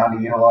video is an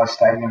underutilized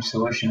stadium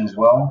solution as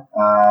well.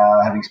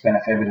 Having spent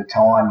a fair bit of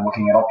time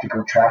looking at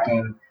optical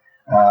tracking,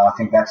 I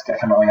think that's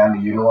definitely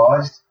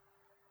underutilized.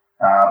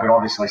 But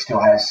obviously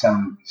still has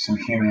some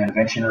human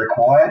intervention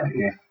required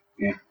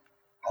if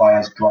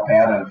players drop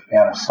out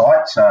of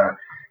sight. So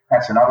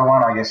that's another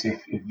one. I guess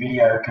if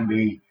video can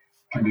be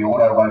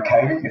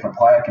auto-located, if a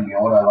player can be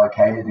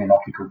auto-located in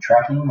optical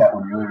tracking, that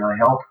would really, really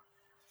help.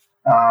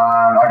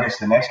 I guess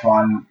the next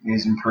one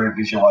is improved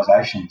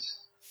visualizations.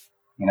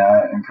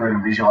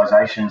 Improving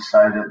visualizations so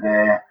that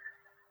they're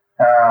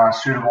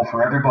suitable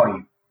for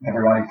everybody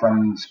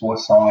from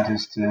sports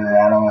scientists to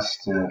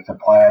analysts to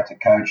player to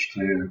coach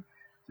to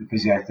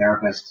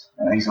physiotherapist,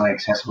 and easily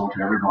accessible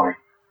to everybody.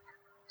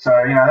 So,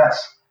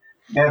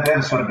 they're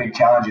the sort of big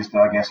challenges that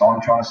I guess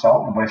I'm trying to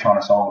solve, and we're trying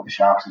to solve with the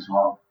Sharks as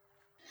well.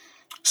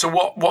 So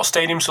what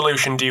stadium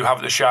solution do you have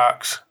at the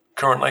Sharks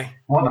currently?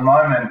 Well, at the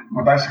moment,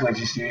 we're basically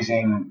just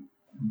using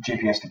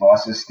GPS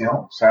devices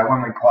still. So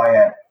when we play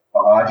at the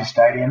larger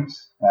stadiums,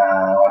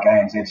 like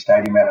ANZ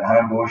Stadium out at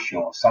Homebush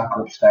or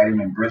Suncorp Stadium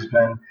in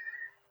Brisbane,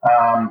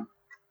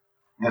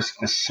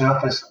 the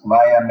surface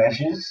layer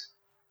measures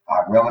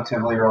are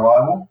relatively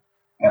reliable.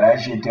 But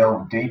as you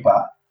delve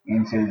deeper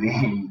into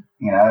the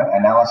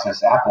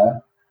analysis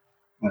apple,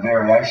 the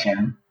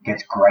variation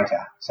gets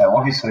greater. So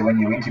obviously when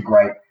you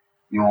integrate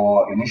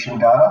your initial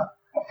data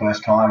a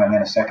first time and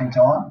then a second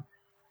time,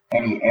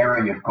 any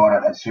error you've got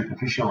at that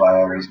superficial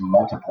layer is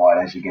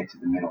multiplied as you get to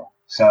the middle.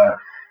 So,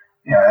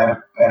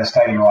 at a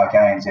stadium like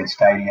ANZ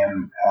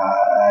Stadium,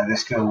 there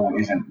still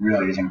isn't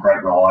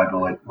great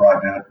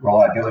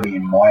reliability,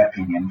 in my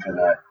opinion, for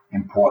the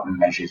important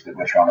measures that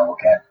we're trying to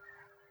look at.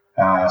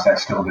 So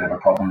that's still a bit of a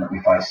problem that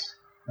we face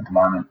at the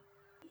moment.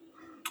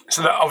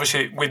 So that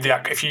obviously,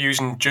 if you're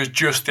using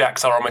just the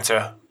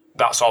accelerometer,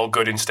 that's all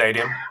good in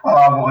stadium.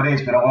 Well, it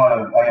is, but a lot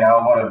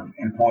of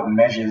important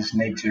measures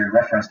need to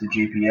reference the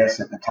GPS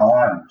at the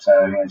time.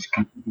 So it's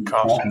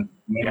talking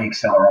the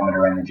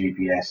accelerometer and the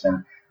GPS,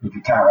 and if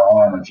you can't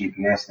rely on the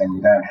GPS, then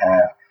you don't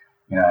have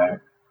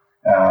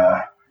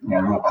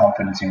real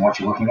confidence in what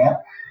you're looking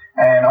at.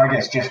 And I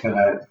guess just for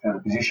the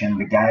position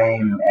the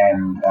game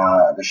and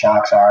the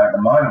Sharks are at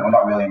the moment, we're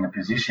not really in a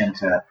position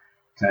to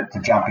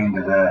jump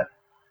into the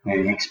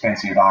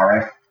expensive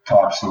RF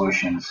type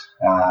solutions.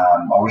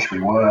 I wish we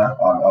were.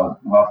 I'd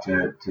love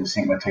to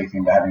sink my teeth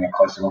into having a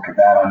closer look at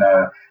that. I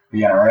know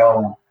the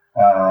NRL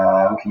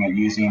looking at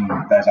using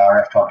those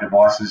RF type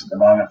devices at the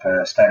moment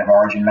for state of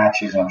origin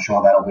matches. I'm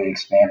sure that'll be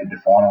expanded to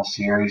final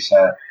series.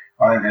 So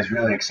I think there's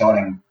really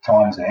exciting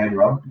times ahead,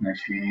 Rob, in the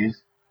next few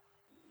years.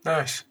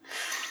 Nice.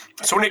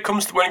 So when it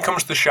comes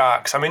to the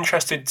Sharks, I'm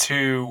interested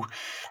to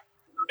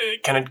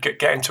kind of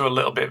get into a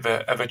little bit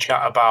of a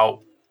chat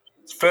about,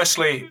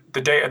 firstly,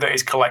 the data that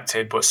is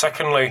collected, but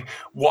secondly,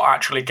 what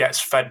actually gets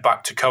fed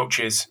back to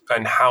coaches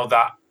and how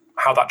that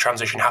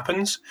transition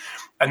happens.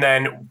 And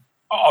then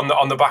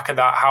on the back of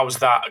that, how's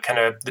that kind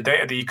of the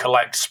data that you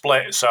collect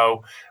split?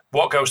 So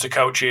what goes to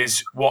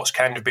coaches, what's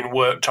kind of been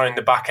worked on in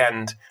the back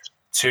end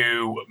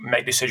to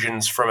make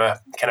decisions from a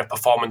kind of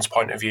performance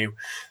point of view.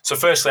 So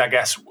firstly, I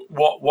guess,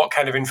 what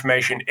kind of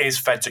information is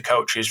fed to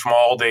coaches from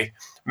all the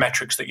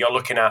metrics that you're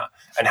looking at,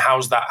 and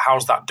how's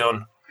that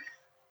done?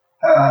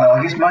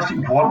 I guess most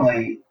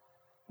importantly,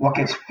 what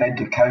gets fed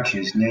to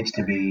coaches needs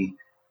to be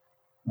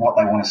what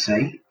they want to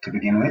see to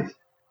begin with,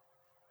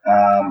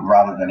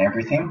 rather than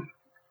everything,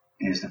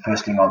 is the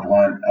first thing I've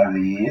learned over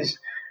the years.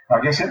 I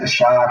guess at the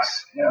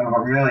Sharks,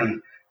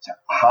 it's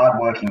a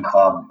hard-working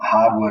club,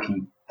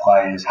 hard-working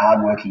players,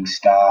 hard-working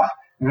staff.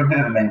 We've got a bit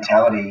of a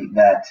mentality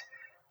that,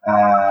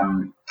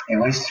 at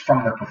least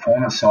from the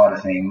performance side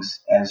of things,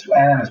 as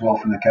well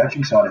from the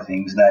coaching side of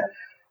things, that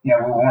we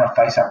want to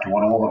face up to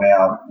what all of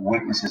our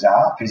weaknesses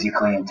are,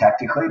 physically and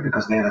tactically,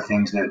 because they're the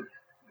things that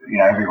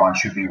everyone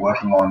should be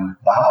working on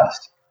the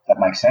hardest. That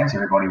makes sense.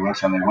 Everybody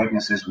works on their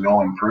weaknesses. We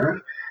all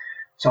improve.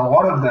 So a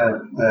lot of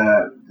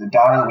the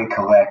data that we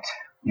collect,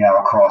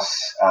 across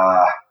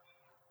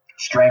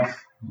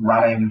strength,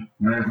 running,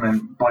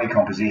 movement, body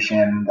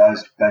composition,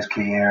 those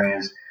key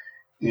areas,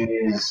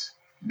 is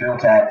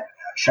built at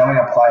showing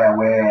a player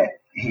where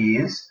he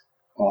is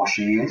or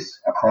she is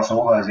across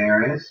all those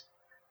areas,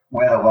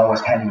 where the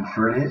lowest hanging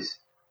fruit is,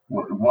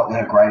 what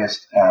their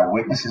greatest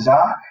weaknesses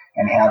are,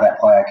 and how that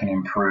player can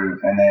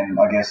improve. And then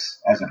I guess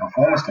as a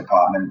performance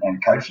department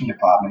and coaching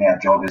department, our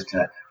job is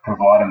to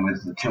provide them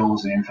with the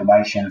tools and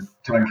information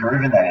to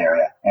improve in that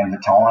area and the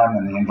time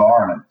and the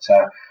environment.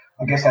 So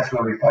I guess that's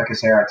where we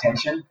focus our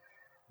attention,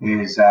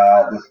 is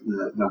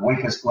the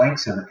weakest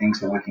links are the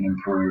things that we can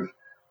improve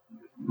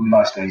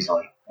most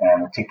easily.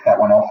 And we'll tick that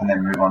one off and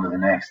then move on to the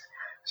next.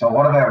 So a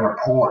lot of our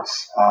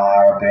reports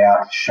are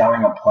about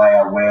showing a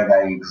player where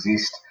they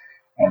exist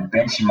and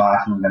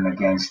benchmarking them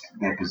against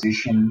their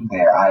position,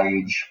 their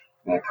age,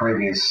 their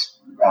previous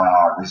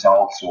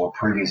results or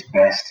previous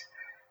best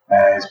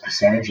as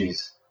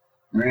percentages.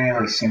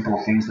 Really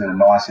simple things that are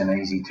nice and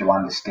easy to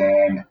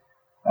understand.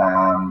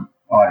 I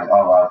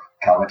love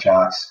color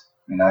charts,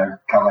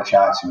 color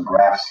charts and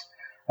graphs.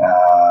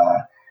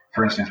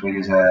 For instance, we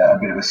use a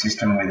bit of a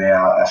system with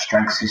our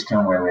strength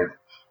system where we've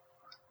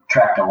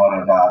tracked a lot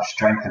of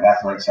strength of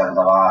athletes over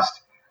the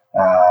last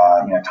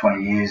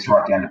 20 years,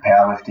 right down to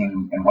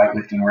powerlifting and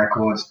weightlifting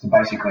records, to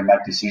basically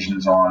make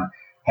decisions on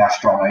how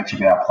strong each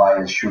of our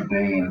players should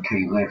be in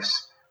key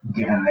lifts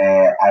given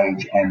their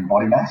age and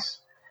body mass,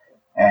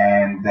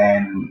 and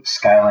then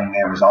scaling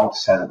their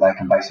results so that they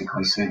can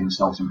basically see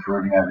themselves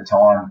improving over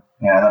time.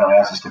 That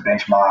allows us to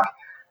benchmark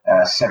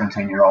a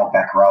 17-year-old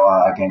back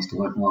rower against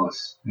Luke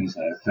Lewis, who's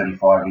a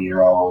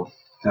 35-year-old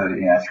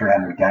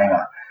 300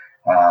 gamer.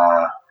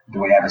 Do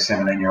we have a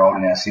 17-year-old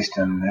in our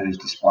system who's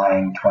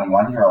displaying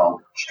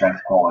 21-year-old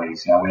strength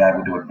qualities? We're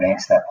able to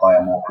advance that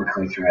player more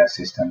quickly through our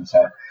system.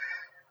 So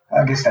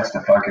I guess that's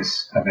the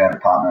focus of our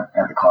department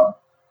at the club.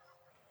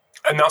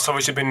 And that's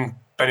obviously been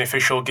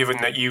beneficial given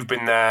that you've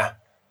been there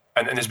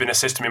and there's been a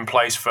system in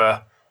place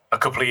for a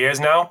couple of years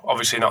now.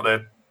 Obviously not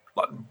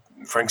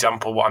for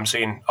example, what I'm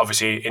seeing,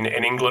 obviously, in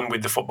England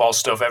with the football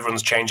stuff,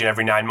 everyone's changing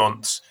every 9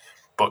 months.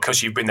 But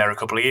because you've been there a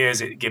couple of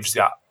years, it gives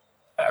that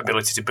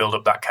ability to build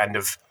up that kind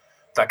of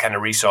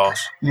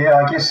resource. Yeah,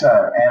 I guess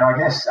so. And I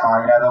guess,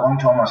 the long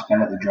time I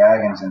spent at the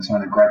Dragons and some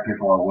of the great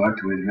people I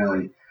worked with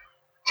really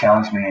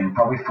challenged me and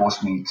probably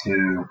forced me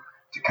to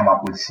come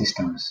up with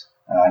systems.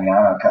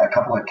 A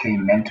couple of key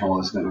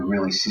mentors that were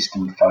really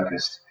system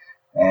focused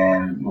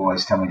and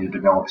always tell me to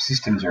develop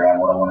systems around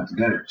what I wanted to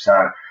do.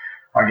 So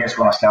I guess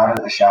when I started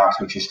at the Sharks,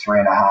 which is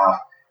 3.5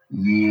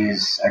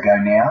 years ago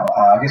now,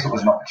 I guess it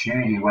was an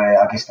opportunity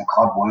where I guess the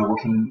club were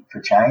looking for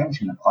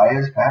change and the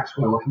players perhaps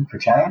were looking for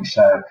change.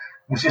 So it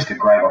was just a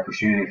great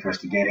opportunity for us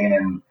to get in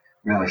and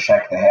really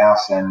shake the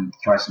house and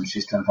throw some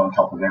systems on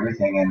top of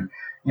everything. And,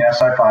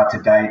 so far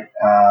to date,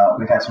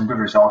 we've had some good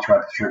results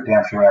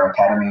down through our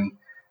academy.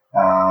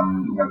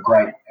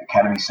 Great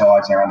academy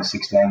sides, our under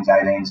 16s,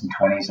 18s and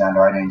 20s, under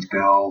 18s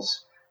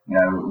girls,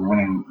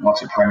 winning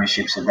lots of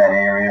premierships at that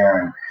area.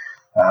 And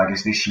I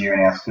guess this year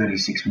in our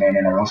 36-man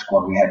NRL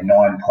squad, we had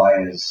 9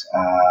 players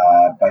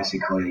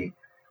basically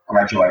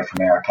graduate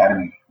from our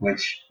academy,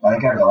 which I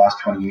think over the last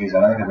 20 years,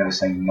 I don't think I've ever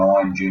seen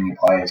 9 junior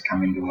players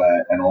come into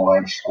an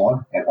all-age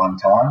squad at one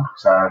time.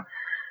 So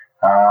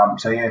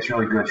yeah, it's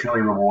really good. It's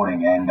really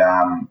rewarding. And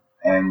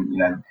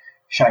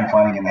Shane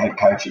Flanagan, the head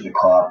coach at the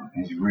club,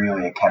 is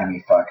really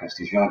academy focused.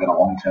 He's really got a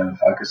long-term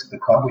focus at the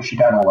club, which you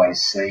don't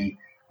always see.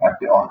 I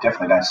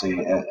definitely don't see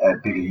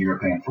at bigger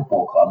European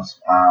football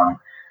clubs.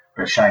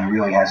 But Shane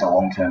really has a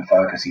long-term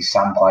focus. His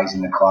son plays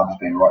in the club, has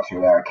been right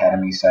through our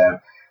academy. So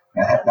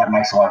that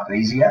makes life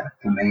easier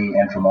for me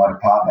and for my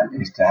department,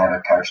 is to have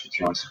a coach that's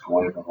really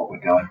supportive of what we're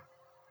doing.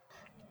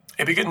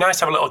 It'd be nice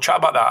to have a little chat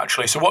about that,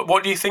 actually. So,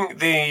 what do you think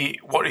the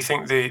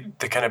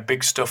kind of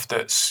big stuff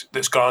that's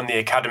gone on in the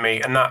academy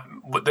and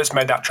that's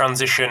made that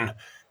transition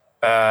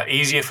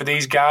easier for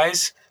these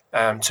guys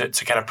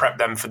to kind of prep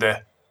them for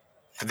the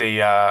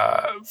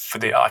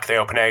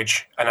open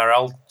age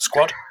NRL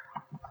squad?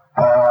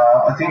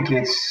 I think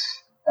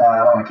it's. I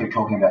don't want to keep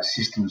talking about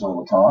systems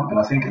all the time,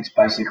 but I think it's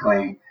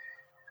basically,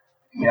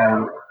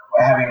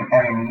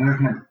 having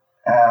movement.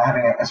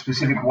 Having a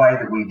specific way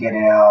that we get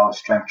our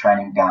strength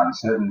training done,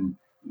 certain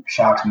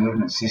Sharks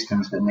movement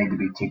systems that need to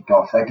be ticked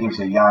off. That gives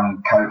a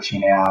young coach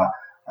in our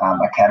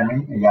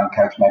academy, a young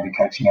coach maybe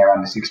coaching our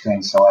under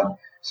 16 side,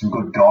 some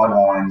good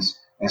guidelines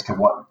as to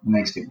what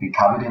needs to be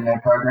covered in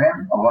their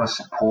program. A lot of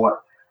support.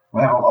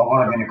 We have a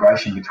lot of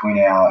integration between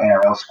our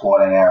NRL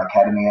squad and our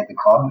academy at the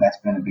club, and that's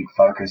been a big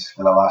focus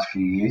for the last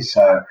few years.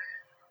 So,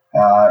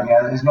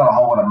 there's not a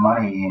whole lot of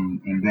money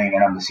in being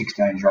an under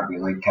 16s rugby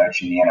league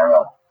coach in the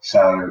NRL. So,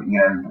 what are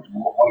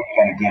you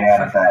going to get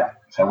out of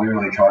that? So we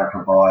really try to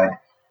provide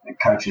the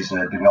coaches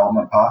a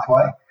development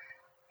pathway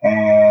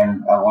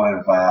and a lot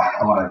of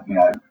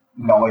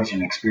knowledge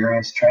and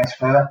experience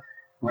transfer,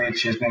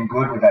 which has been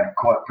good. We've had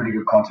pretty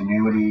good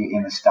continuity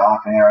in the staff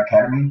in our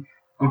academy.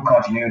 Good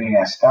continuity in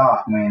our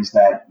staff means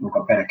that we've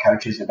got better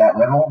coaches at that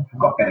level. We've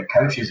got better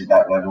coaches at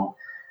that level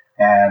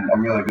and a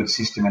really good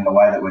system in the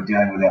way that we're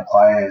dealing with our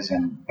players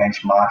and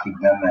benchmarking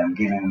them and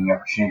giving them the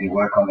opportunity to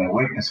work on their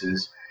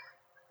weaknesses.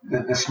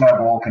 The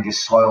snowball can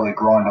just slowly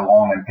grind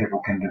along and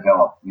people can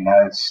develop.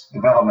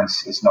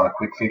 It's not a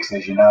quick fix,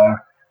 as you know.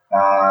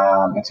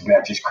 It's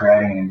about just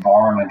creating an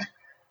environment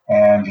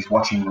and just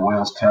watching the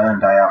wheels turn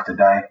day after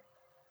day.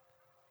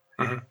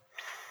 Mm-hmm.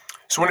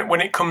 So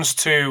when it comes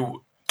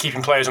to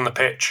keeping players on the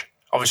pitch,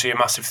 obviously a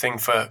massive thing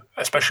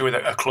especially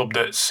with a club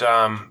that's,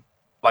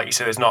 like you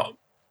said, there's not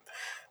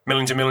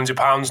millions and millions of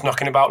pounds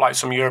knocking about like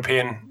some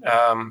European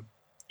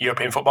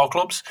football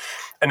clubs.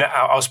 And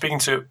I was speaking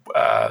to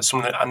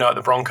someone that I know at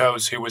the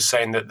Broncos who was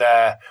saying that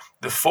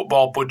the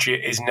football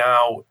budget is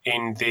now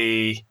in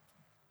the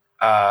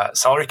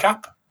salary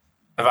cap.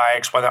 Have I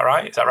explained that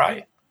right? Is that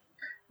right?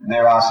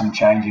 There are some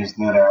changes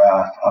that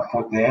are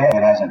afoot there.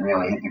 It hasn't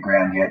really hit the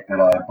ground yet, but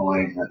I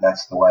believe that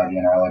that's the way the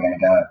NRL are going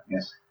to go,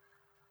 yes.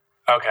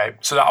 Okay,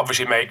 so that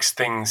obviously makes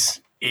things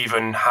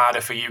even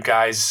harder for you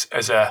guys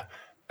as a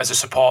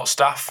support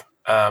staff.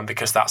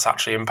 Because that's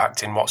actually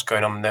impacting what's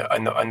going on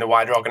in the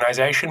wider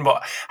organisation.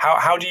 But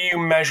how do you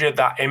measure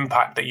that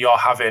impact that you're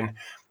having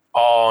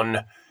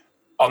on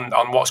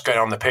what's going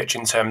on the pitch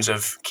in terms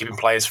of keeping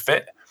players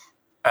fit?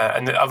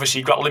 And obviously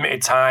you've got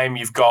limited time,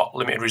 you've got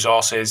limited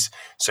resources,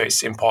 so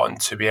it's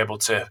important to be able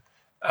to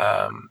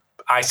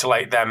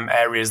isolate them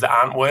areas that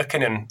aren't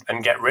working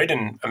and get rid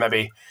and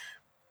maybe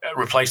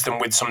replace them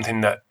with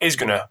something that is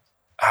going to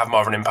have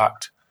more of an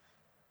impact.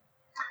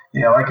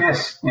 Yeah, I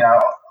guess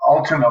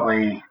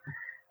ultimately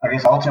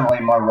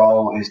my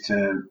role is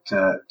to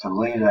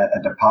lead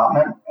a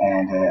department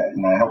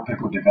and help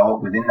people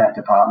develop within that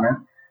department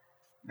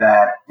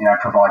that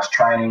provides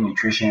training,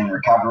 nutrition,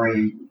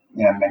 recovery,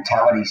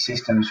 mentality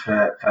systems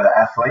for the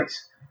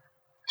athletes.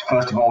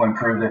 First of all,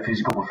 improve their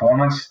physical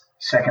performance.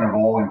 Second of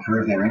all,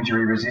 improve their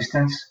injury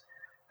resistance.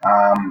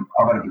 I've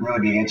got a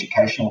really big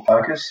educational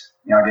focus.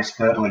 I guess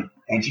thirdly,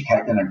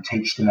 educate them and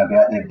teach them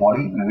about their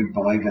body. And we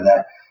believe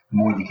that the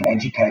more you can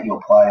educate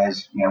your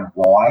players,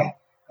 why,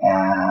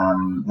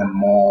 the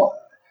more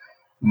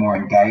the more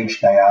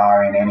engaged they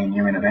are in any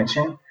new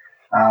intervention.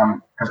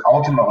 Because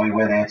ultimately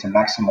we're there to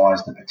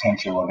maximise the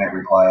potential of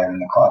every player in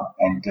the club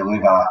and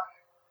deliver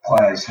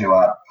players who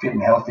are fit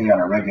and healthy on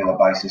a regular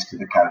basis to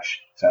the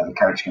coach. So the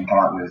coach can come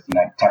up with,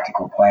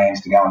 tactical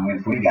plans to go and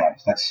win footy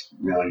games. That's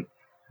really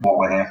what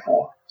we're there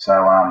for. So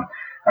I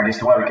guess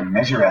the way we can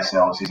measure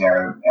ourselves is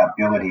our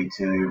ability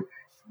to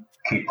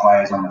keep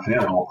players on the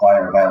field or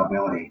player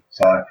availability.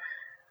 So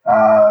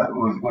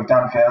we've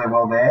done fairly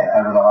well there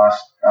over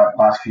the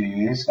last few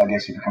years. I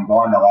guess if you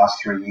combine the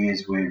last 3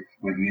 years,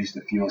 we've used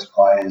the fewest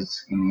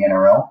players in the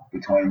NRL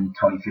between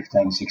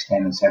 2015,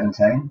 16 and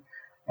 17.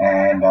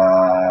 And,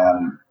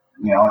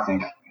 I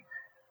think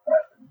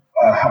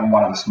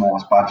one of the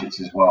smallest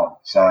budgets as well.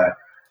 So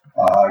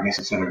I guess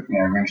it sort of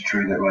rings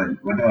true that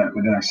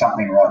we're doing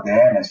something right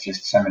there, and it's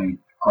just so many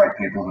great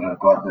people that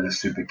that are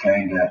super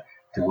keen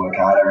to work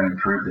harder and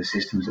improve the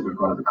systems that we've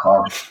got at the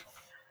club.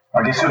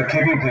 I guess sort of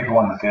keeping people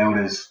on the field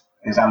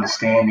is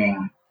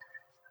understanding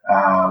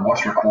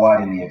what's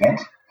required in the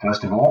event,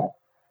 first of all.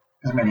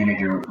 Doesn't mean you need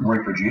to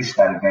reproduce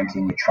that event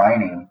in your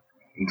training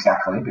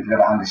exactly, but you've got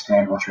to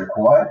understand what's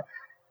required.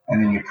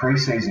 And then your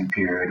pre-season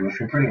period, which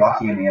we're pretty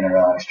lucky in the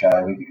NRL in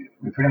Australia,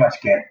 we pretty much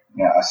get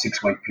a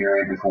 6-week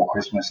period before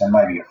Christmas and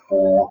maybe a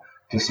 4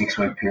 to 6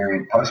 week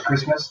period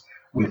post-Christmas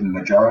with the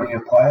majority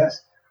of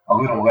players, a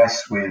little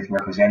less with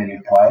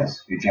representative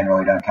players who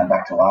generally don't come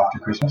back till after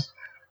Christmas.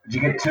 But you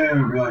get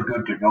 2 really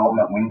good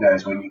development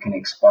windows where you can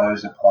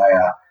expose a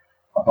player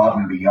above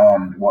and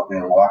beyond what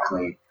they're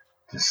likely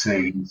to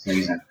see in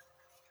season.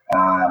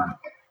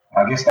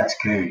 I guess that's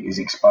key, is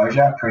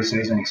exposure,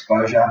 pre-season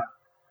exposure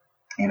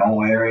in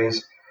all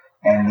areas,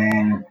 and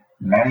then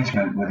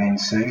management within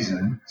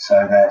season,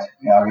 so that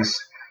I guess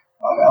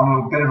I'm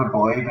a bit of a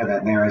believer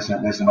that there's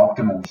an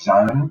optimal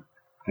zone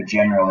for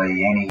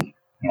generally any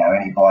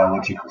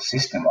biological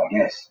system. I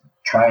guess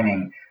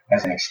training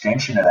as an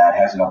extension of that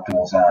has an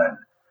optimal zone.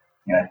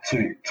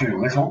 Too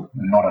little,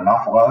 not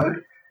enough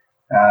load.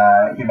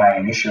 You may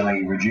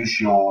initially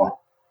reduce your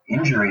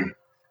injury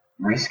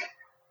risk,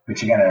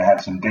 but you're going to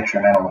have some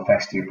detrimental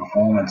effects to your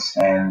performance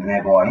and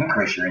thereby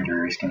increase your injury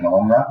risk in the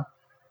long run.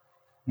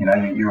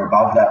 You're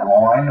above that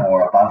line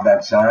or above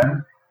that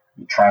zone,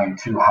 you train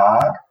too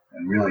hard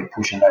and really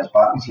pushing those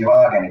buttons, you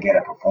are going to get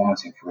a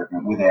performance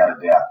improvement without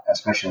a doubt,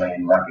 especially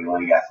in rugby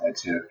league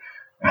athletes who,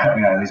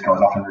 these guys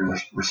often really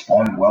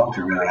respond well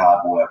to really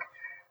hard work.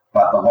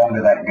 But the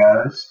longer that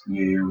goes,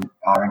 you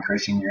are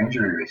increasing your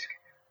injury risk.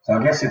 So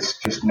I guess it's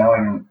just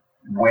knowing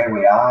where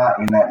we are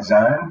in that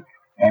zone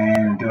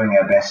and doing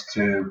our best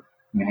to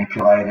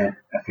manipulate it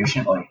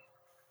efficiently,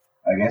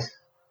 I guess.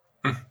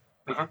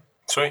 Mm-hmm.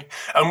 Sweet.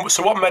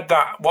 So what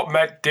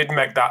did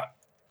make that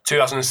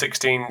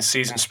 2016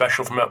 season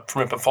special from a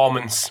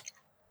performance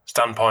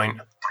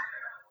standpoint?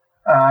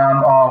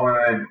 From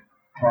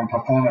a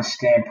performance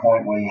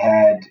standpoint, we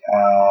had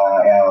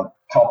our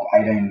top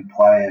 18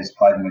 players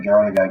play the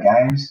majority of our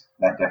games.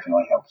 That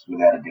definitely helps,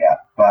 without a doubt.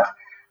 But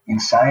in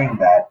saying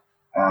that,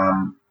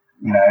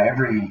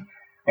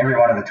 every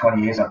one of the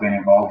 20 years I've been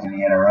involved in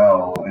the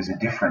NRL is a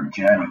different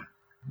journey.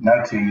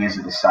 No 2 years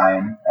are the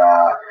same.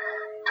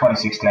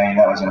 2016,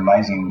 that was an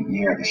amazing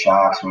year at the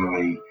Sharks, where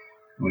we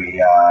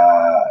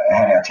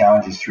had our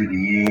challenges through the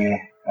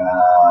year,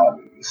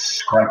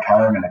 scraped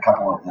home in a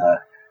couple of the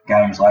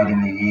games late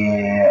in the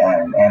year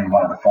and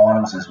one of the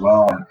finals as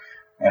well,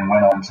 and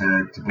went on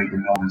to beat the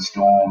Melbourne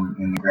Storm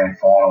in the grand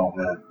final of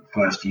the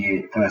first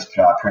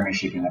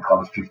premiership in the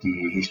club's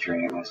 50-year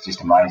history. It was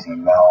just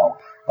amazing. The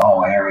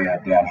whole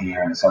area down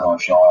here in the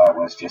Sutherland Shire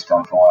was just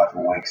on fire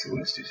for weeks. It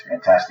was just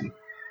fantastic.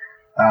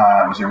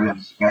 It was a really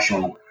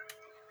special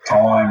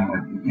time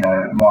with,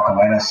 Michael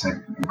Ennis,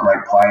 a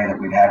great player that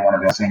we'd had, one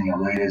of our senior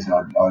leaders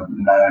I'd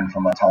known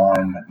from my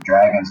time at the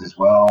Dragons as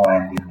well,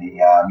 and in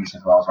the New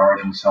South Wales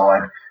Origin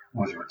side,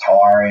 was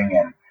retiring.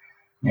 And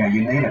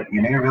you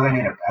really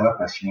need a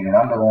purpose. You need an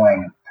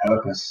underlying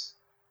purpose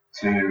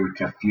to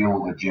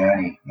fuel the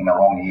journey in a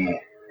long year.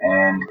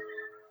 And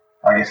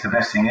I guess the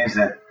best thing is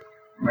that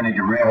we need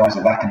to realise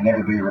that can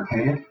never be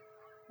repeated.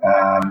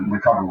 We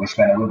probably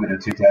spent a little bit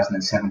of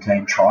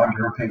 2017 trying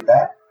to repeat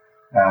that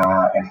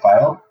and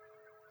failed.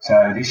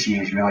 So this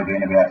year's really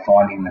been about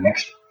finding the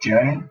next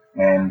journey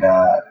and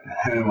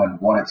who and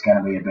what it's going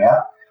to be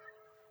about.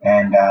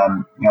 And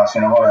I've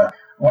seen a lot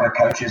of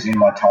coaches in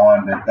my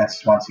time, but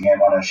that's once again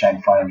one of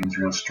Shane Flanagan's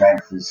real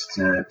strengths, is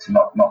to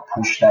not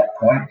push that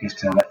point, just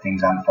to let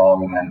things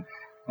unfold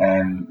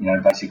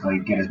and basically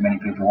get as many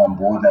people on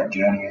board that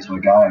journey as we're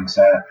going.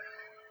 So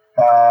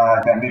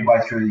about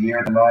midway through the year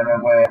at the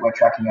moment, we're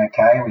tracking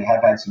okay. We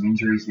have had some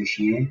injuries this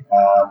year,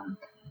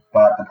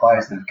 but the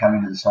players that have come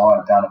into the side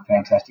have done a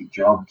fantastic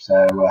job.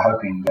 So we're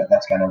hoping that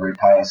that's going to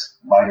repay us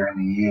later in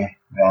the year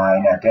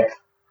in our depth.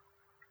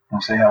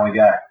 We'll see how we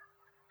go.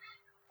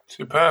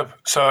 Superb.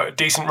 So a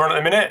decent run at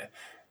the minute.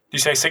 Did you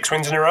say 6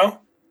 wins in a row?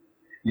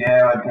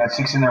 Yeah, we've got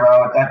 6 in a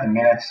row at the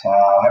minute.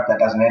 I hope that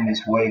doesn't end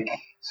this week.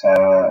 So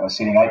we're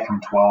sitting 8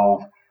 from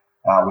 12,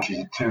 which is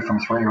a 2 from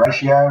 3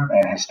 ratio.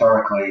 And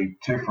historically,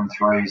 2 from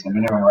 3 is the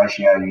minimum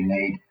ratio you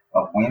need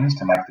of wins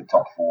to make the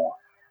top 4.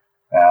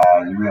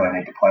 you really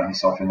need to place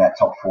yourself in that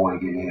top 4 to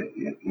give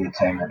your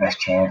team the best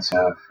chance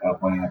of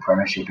winning the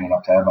premiership in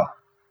October.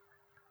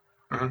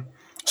 Mm-hmm.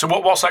 So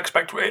what's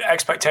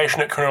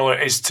expectation at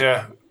Cronulla is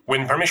to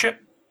win premiership?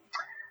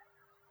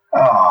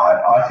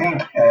 I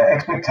think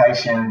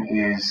expectation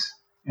is,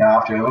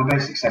 after a little bit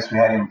of success we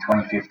had in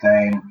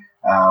 2015,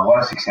 a lot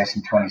of success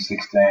in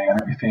 2016. I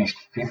think we finished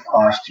 5th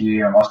last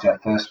year and lost our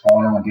first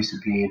final and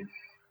disappeared.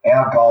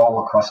 Our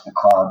goal across the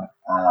club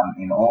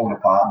in all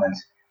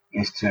departments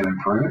is to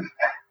improve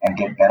and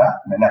get better.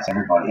 I mean, that's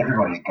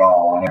everybody's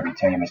goal, and every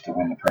team is to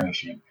win the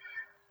premiership.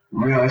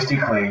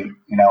 Realistically,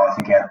 I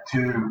think our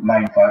 2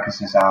 main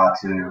focuses are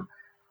to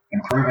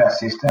improve our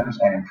systems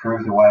and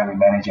improve the way we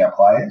manage our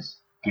players.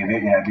 Give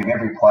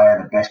every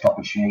player the best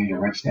opportunity to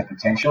reach their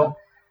potential.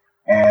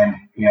 And,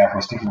 if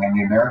we're sticking a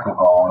numerical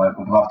goal on it,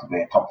 we'd love to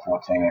be a top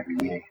 4 team every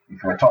year.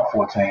 If you're a top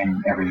 4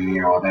 team every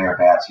year or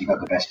thereabouts, you've got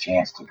the best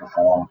chance to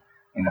perform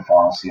in the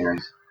final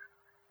series.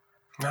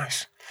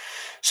 Nice.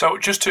 So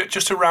just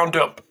to round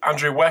up,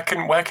 Andrew, where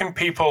can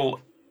people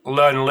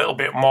learn a little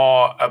bit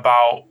more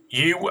about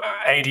you,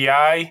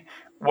 ADI?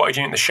 What are you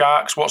doing at the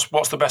Sharks?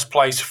 What's the best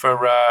place for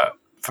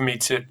me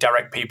to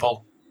direct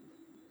people?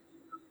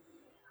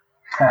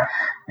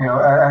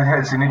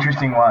 It's an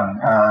interesting one.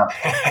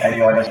 ADI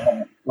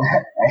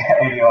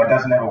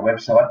doesn't have a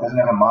website, doesn't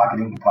have a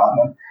marketing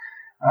department.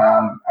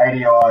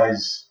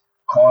 ADI's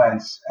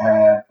clients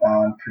have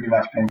pretty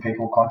much been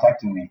people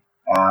contacting me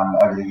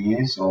over the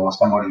years, or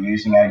somebody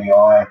using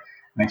ADI,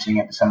 mentioning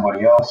it to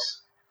somebody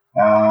else.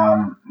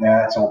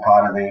 That's all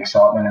part of the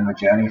excitement and the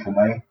journey for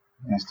me,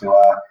 is to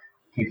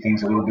keep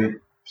things a little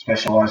bit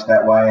specialised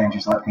that way and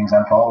just let things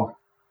unfold.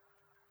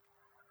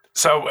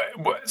 So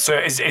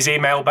is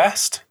email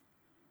best?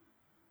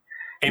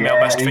 Email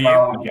best for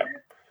you?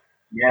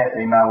 Yeah,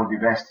 email would be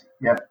best.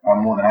 Yep,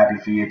 I'm more than happy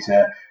for you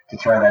to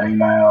throw that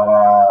email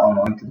on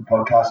the link to the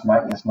podcast,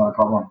 mate. That's not a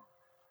problem.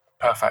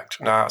 Perfect.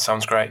 No, that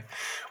sounds great.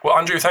 Well,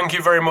 Andrew, thank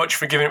you very much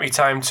for giving me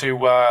time to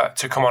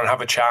come on and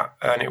have a chat,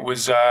 and it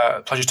was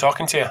a pleasure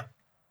talking to you.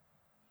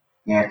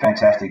 Yeah,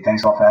 fantastic.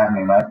 Thanks a lot for having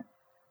me, mate.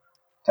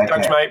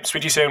 Thanks, mate.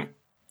 Speak to you soon.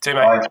 See you,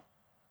 mate. Bye.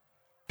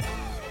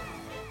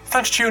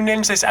 Thanks for tuning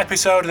in to this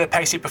episode of the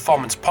Pacey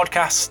Performance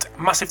Podcast.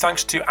 Massive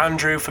thanks to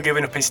Andrew for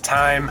giving up his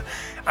time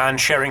and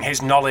sharing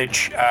his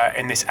knowledge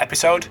in this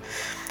episode.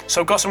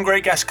 So I've got some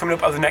great guests coming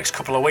up over the next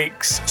couple of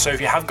weeks. So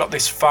if you have got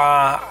this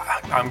far,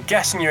 I'm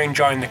guessing you're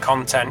enjoying the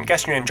content,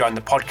 guessing you're enjoying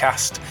the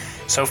podcast.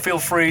 So feel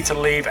free to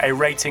leave a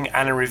rating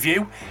and a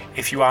review.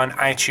 If you are an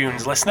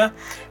iTunes listener,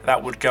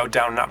 that would go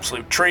down an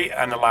absolute treat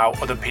and allow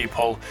other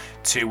people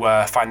to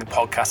find the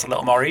podcast a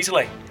little more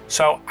easily.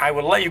 So I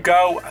will let you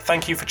go.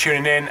 Thank you for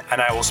tuning in, and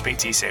I will speak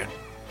to you soon.